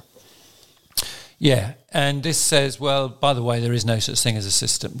four. Yeah, and this says, well, by the way, there is no such thing as a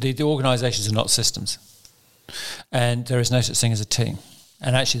system. The organisations are not systems. And there is no such thing as a team.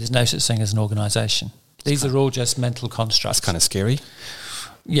 And actually, there's no such thing as an organisation. These are all just mental constructs. That's kind of scary.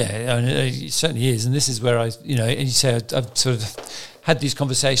 Yeah, I mean, it certainly is. And this is where you say I've sort of had these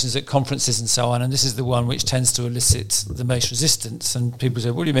conversations at conferences and so on, and this is the one which tends to elicit the most resistance. And people say,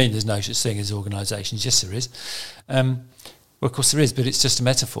 what do you mean there's no such thing as organisations? Yes, there is. Well, of course there is, but it's just a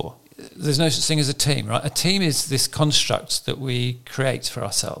metaphor. There's no such thing as a team, right? A team is this construct that we create for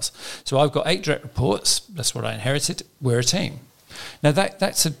ourselves. So I've got 8 direct reports. That's what I inherited. We're a team. Now,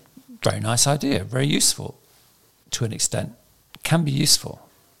 that's a very nice idea, very useful to an extent. It can be useful.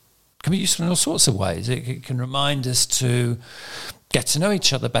 It can be useful in all sorts of ways. It can remind us to get to know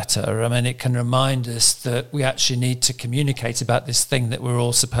each other better. I mean, it can remind us that we actually need to communicate about this thing that we're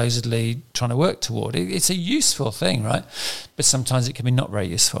all supposedly trying to work toward. It's a useful thing, right? But sometimes it can be not very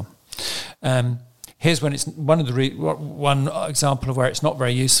useful. Here's when it's one example of where it's not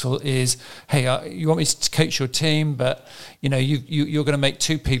very useful is, hey, you want me to coach your team, but you're going to make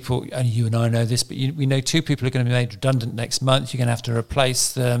 2 people, and you and I know this, but we know 2 people are going to be made redundant next month. You're going to have to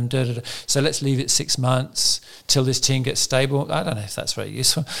replace them. So let's leave it 6 months till this team gets stable. I don't know if that's very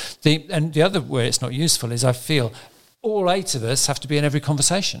useful. And the other where it's not useful is I feel all 8 of us have to be in every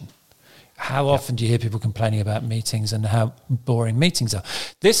conversation. How often do you hear people complaining about meetings and how boring meetings are?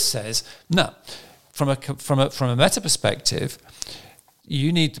 This says, no, from a meta perspective,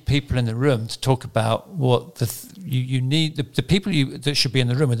 you need the people in the room to talk about what you need. The people that should be in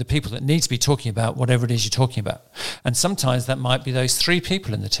the room are the people that need to be talking about whatever it is you're talking about. And sometimes that might be those 3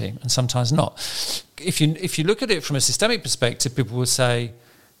 people in the team, and sometimes not. If you look at it from a systemic perspective, people will say,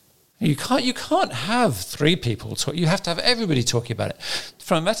 You can't have three people talk. You have to have everybody talking about it.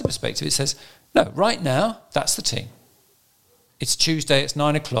 From a meta perspective, it says, no, right now, that's the team. It's Tuesday, it's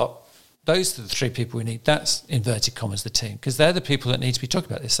 9 o'clock. Those are the three people we need. That's, inverted commas, the team, because they're the people that need to be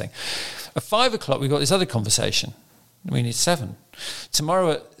talking about this thing. At 5 o'clock, we've got this other conversation. We need 7.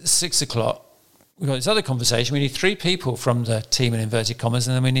 Tomorrow at 6 o'clock, we've got this other conversation. We need 3 people from the team in inverted commas,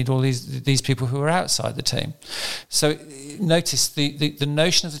 and then we need all these people who are outside the team. So notice the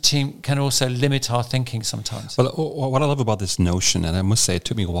notion of the team can also limit our thinking sometimes. Well, what I love about this notion, and I must say it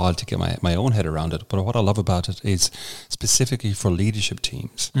took me a while to get my own head around it, but what I love about it is specifically for leadership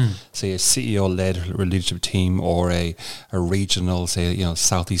teams, say a CEO-led leadership team or a regional, say,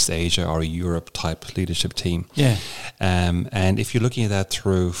 Southeast Asia or a Europe type leadership team. Yeah. And if you're looking at that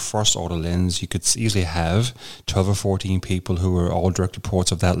through first order lens, you could easily have 12 or 14 people who are all direct reports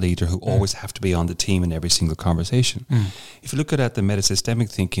of that leader who always have to be on the team in every single conversation. If you look at the metasystemic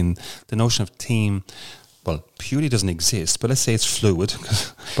thinking, the notion of team, well, purely doesn't exist, but let's say it's fluid.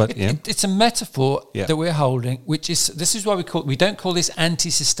 But it's a metaphor that we're holding, this is why we don't call this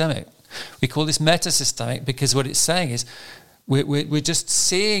anti-systemic. We call this metasystemic because what it's saying is we're just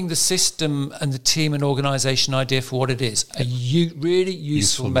seeing the system and the team and organisation idea for what it is. A really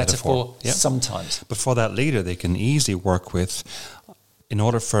useful metaphor sometimes. But for that leader, they can easily work with, in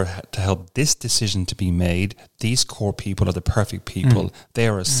order to help this decision to be made, these core people are the perfect people. They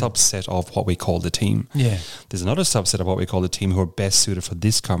are a subset of what we call the team. Yeah. There's another subset of what we call the team who are best suited for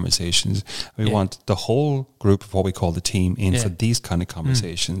these conversations. We want the whole group of what we call the team in for these kind of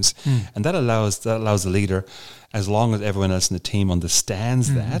conversations. And that allows the leader, as long as everyone else in the team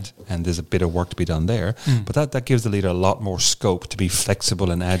understands that, and there's a bit of work to be done there, but that gives the leader a lot more scope to be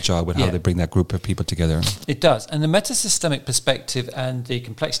flexible and agile with how they bring that group of people together. It does. And the metasystemic perspective and the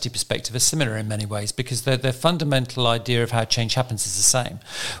complexity perspective are similar in many ways because their fundamental idea of how change happens is the same.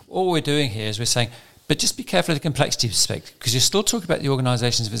 All we're doing here is we're saying, but just be careful of the complexity perspective because you're still talking about the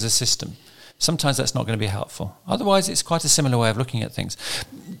organisations as a system. Sometimes that's not going to be helpful. Otherwise, it's quite a similar way of looking at things.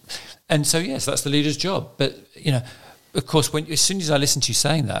 And so, yes, that's the leader's job. But, of course, as soon as I listen to you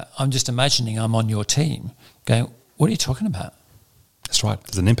saying that, I'm just imagining I'm on your team going, what are you talking about? That's right.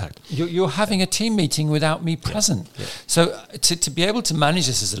 There's an impact. You're having a team meeting without me present. Yeah. So to be able to manage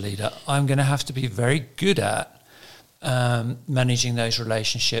this as a leader, I'm going to have to be very good at managing those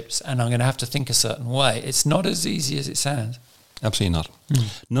relationships, and I'm going to have to think a certain way. It's not as easy as it sounds. Absolutely not.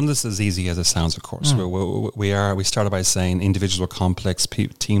 None of this is as easy as it sounds, of course. We started by saying individuals are complex,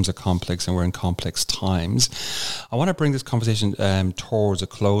 teams are complex, and we're in complex times. I want to bring this conversation towards a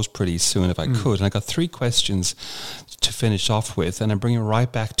close pretty soon, if I could. And I got 3 questions to finish off with, and I'm bringing it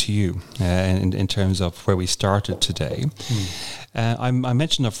right back to you in terms of where we started today. I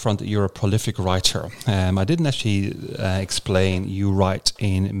mentioned up front that you're a prolific writer. I didn't actually explain you write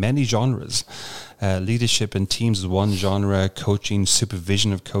in many genres. Leadership and teams is one genre, coaching,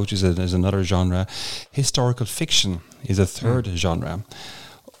 supervision of coaches is another genre, historical fiction is a third genre.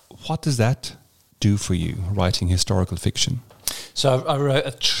 What does that do for you, writing historical fiction? So I wrote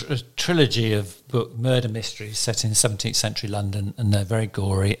a trilogy of murder mysteries set in 17th century London, and they're very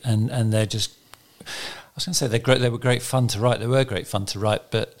gory, and they're just... I was going to say they're great. They were great fun to write. They were great fun to write,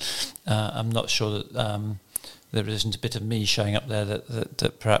 but I'm not sure that there isn't a bit of me showing up there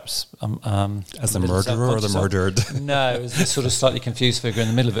that perhaps as the murderer or the murdered. No, it was the sort of slightly confused figure in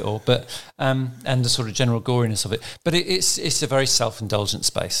the middle of it all, but and the sort of general goriness of it. But it's a very self-indulgent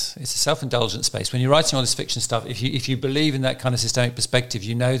space. It's a self-indulgent space. When you're writing all this fiction stuff, if you believe in that kind of systemic perspective,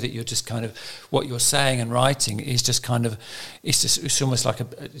 you know that you're just kind of what you're saying and writing is just kind of it's almost like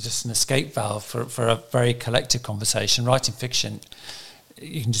just an escape valve for a very collective conversation. Writing fiction,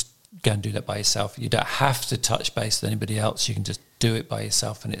 you can just go and do that by yourself. You don't have to touch base with anybody else. You can just do it by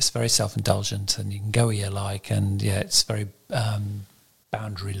yourself, and it's very self-indulgent, and you can go where you like, and it's very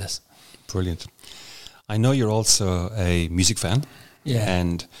boundaryless. Brilliant. I know you're also a music fan. Yeah.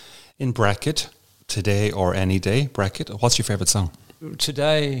 And in bracket, today or any day, bracket, what's your favourite song?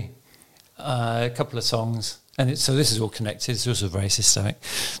 Today, a couple of songs, and so this is all connected. It's also very systemic.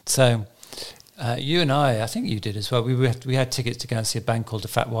 So you and I think you did as well. We had tickets to go and see a band called the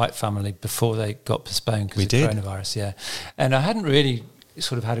Fat White Family before they got postponed because of coronavirus. Yeah, and I hadn't really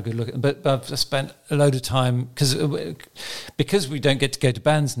sort of had a good look at them, but I spent a load of time because we don't get to go to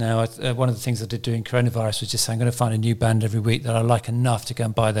bands now. One of the things I did during coronavirus was just say I'm going to find a new band every week that I like enough to go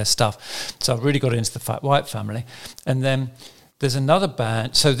and buy their stuff. So I really got into the Fat White Family, and then there's another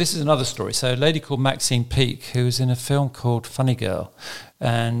band. So this is another story. So a lady called Maxine Peake, who was in a film called Funny Girl,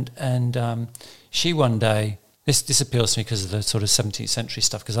 and she one day, this appeals to me because of the sort of 17th century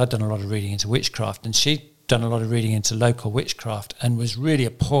stuff, because I'd done a lot of reading into witchcraft, and she done a lot of reading into local witchcraft and was really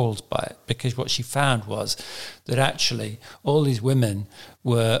appalled by it, because what she found was that actually all these women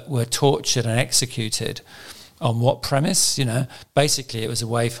were tortured and executed on what premise? Basically it was a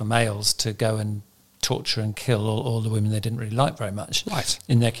way for males to go and torture and kill all the women they didn't really like very much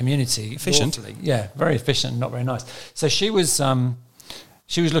in their community. Efficient. Lawfully. Yeah, very efficient and not very nice. So she was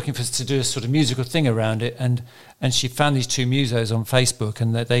looking to do a sort of musical thing around it, and she found these two musos on Facebook,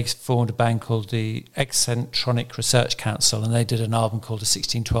 and they formed a band called the Eccentronic Research Council, and they did an album called the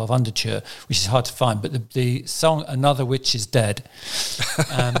 1612 Underture, which is hard to find, but the song Another Witch is Dead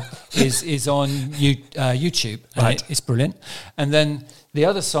is on YouTube, and it's brilliant. And then the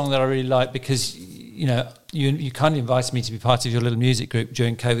other song that I really like, because you kindly invited me to be part of your little music group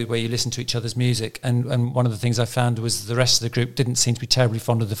during COVID, where you listen to each other's music, and one of the things I found was the rest of the group didn't seem to be terribly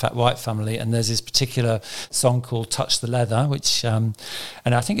fond of the Fat White Family, and there's this particular song called Touch the Leather, which and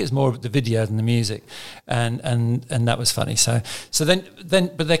I think it's more the video than the music, and that was funny. So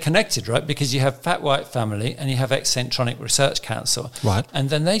then but they're connected, right? Because you have Fat White Family and you have Eccentronic Research Council, right? And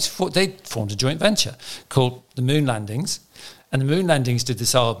then they formed a joint venture called the Moon Landings, and the Moon Landings did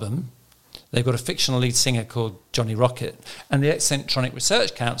this album. They've got a fictional lead singer called Johnny Rocket, and the Eccentronic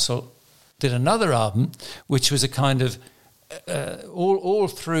Research Council did another album, which was a kind of all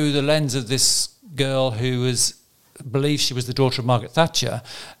through the lens of this girl who believed she was the daughter of Margaret Thatcher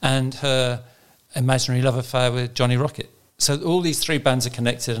and her imaginary love affair with Johnny Rocket. So all these three bands are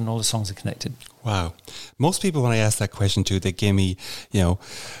connected, and all the songs are connected. Wow. Most people, when I ask that question too, they give me,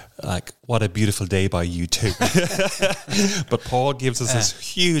 like, What a Beautiful Day by U2. But Paul gives us this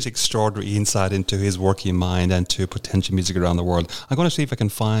huge, extraordinary insight into his working mind and to potential music around the world. I'm going to see if I can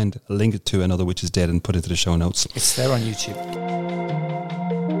find a link to Another Witch is Dead and put it into the show notes. It's there on YouTube.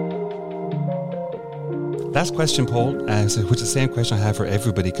 Last question, Paul, which is the same question I have for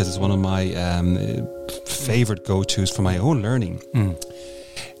everybody, because it's one of my favourite go-tos for my own learning.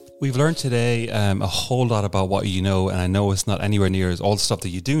 We've learned today a whole lot about what you know, and I know it's not anywhere near all the stuff that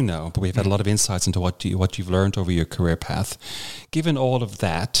you do know, but we've had a lot of insights into what you've learned over your career path. Given all of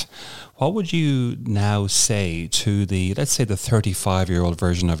that, what would you now say to let's say the 35-year-old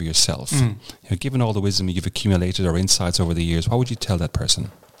version of yourself? Given all the wisdom you've accumulated or insights over the years, what would you tell that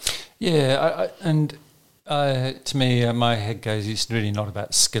person? Yeah, to me, my head goes, it's really not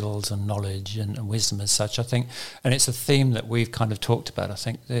about skills and knowledge and wisdom as such, I think. And it's a theme that we've kind of talked about, I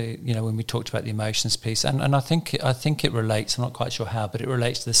think, when we talked about the emotions piece. And I think it relates, I'm not quite sure how, but it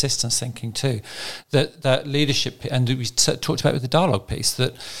relates to the systems thinking too. That leadership, and we talked about with the dialogue piece,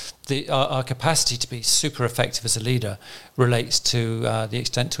 that our capacity to be super effective as a leader relates to the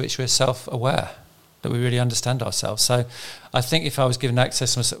extent to which we're self-aware, that we really understand ourselves. So I think if I was given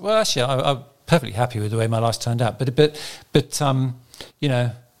access to myself, well, actually, I'm perfectly happy with the way my life's turned out. But I don't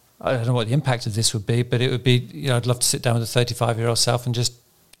know what the impact of this would be, but it would be, I'd love to sit down with a 35-year-old self and just,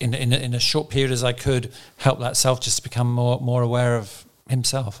 in a short period as I could, help that self just to become more aware of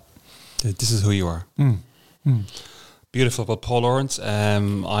himself. This is who you are. Beautiful. Well, Paul Lawrence,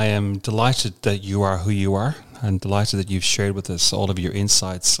 I am delighted that you are who you are, and delighted that you've shared with us all of your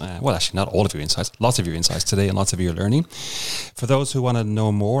insights. Well, actually, not all of your insights, lots of your insights today and lots of your learning. For those who want to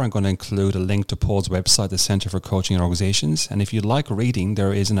know more, I'm going to include a link to Paul's website, the Centre for Coaching and Organizations. And if you like reading,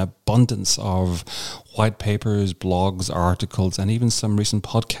 there is an abundance of white papers, blogs, articles, and even some recent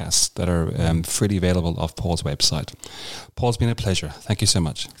podcasts that are freely available off Paul's website. Paul's been a pleasure. Thank you so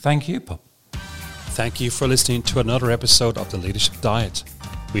much. Thank you, Paul. Thank you for listening to another episode of The Leadership Diet.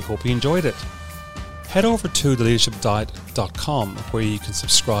 We hope you enjoyed it. Head over to theleadershipdiet.com, where you can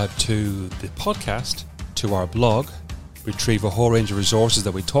subscribe to the podcast, to our blog, retrieve a whole range of resources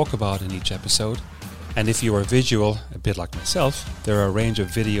that we talk about in each episode. And if you are visual, a bit like myself, there are a range of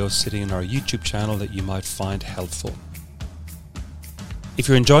videos sitting in our YouTube channel that you might find helpful. If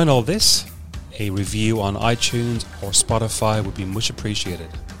you're enjoying all this, a review on iTunes or Spotify would be much appreciated.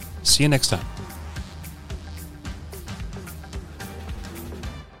 See you next time.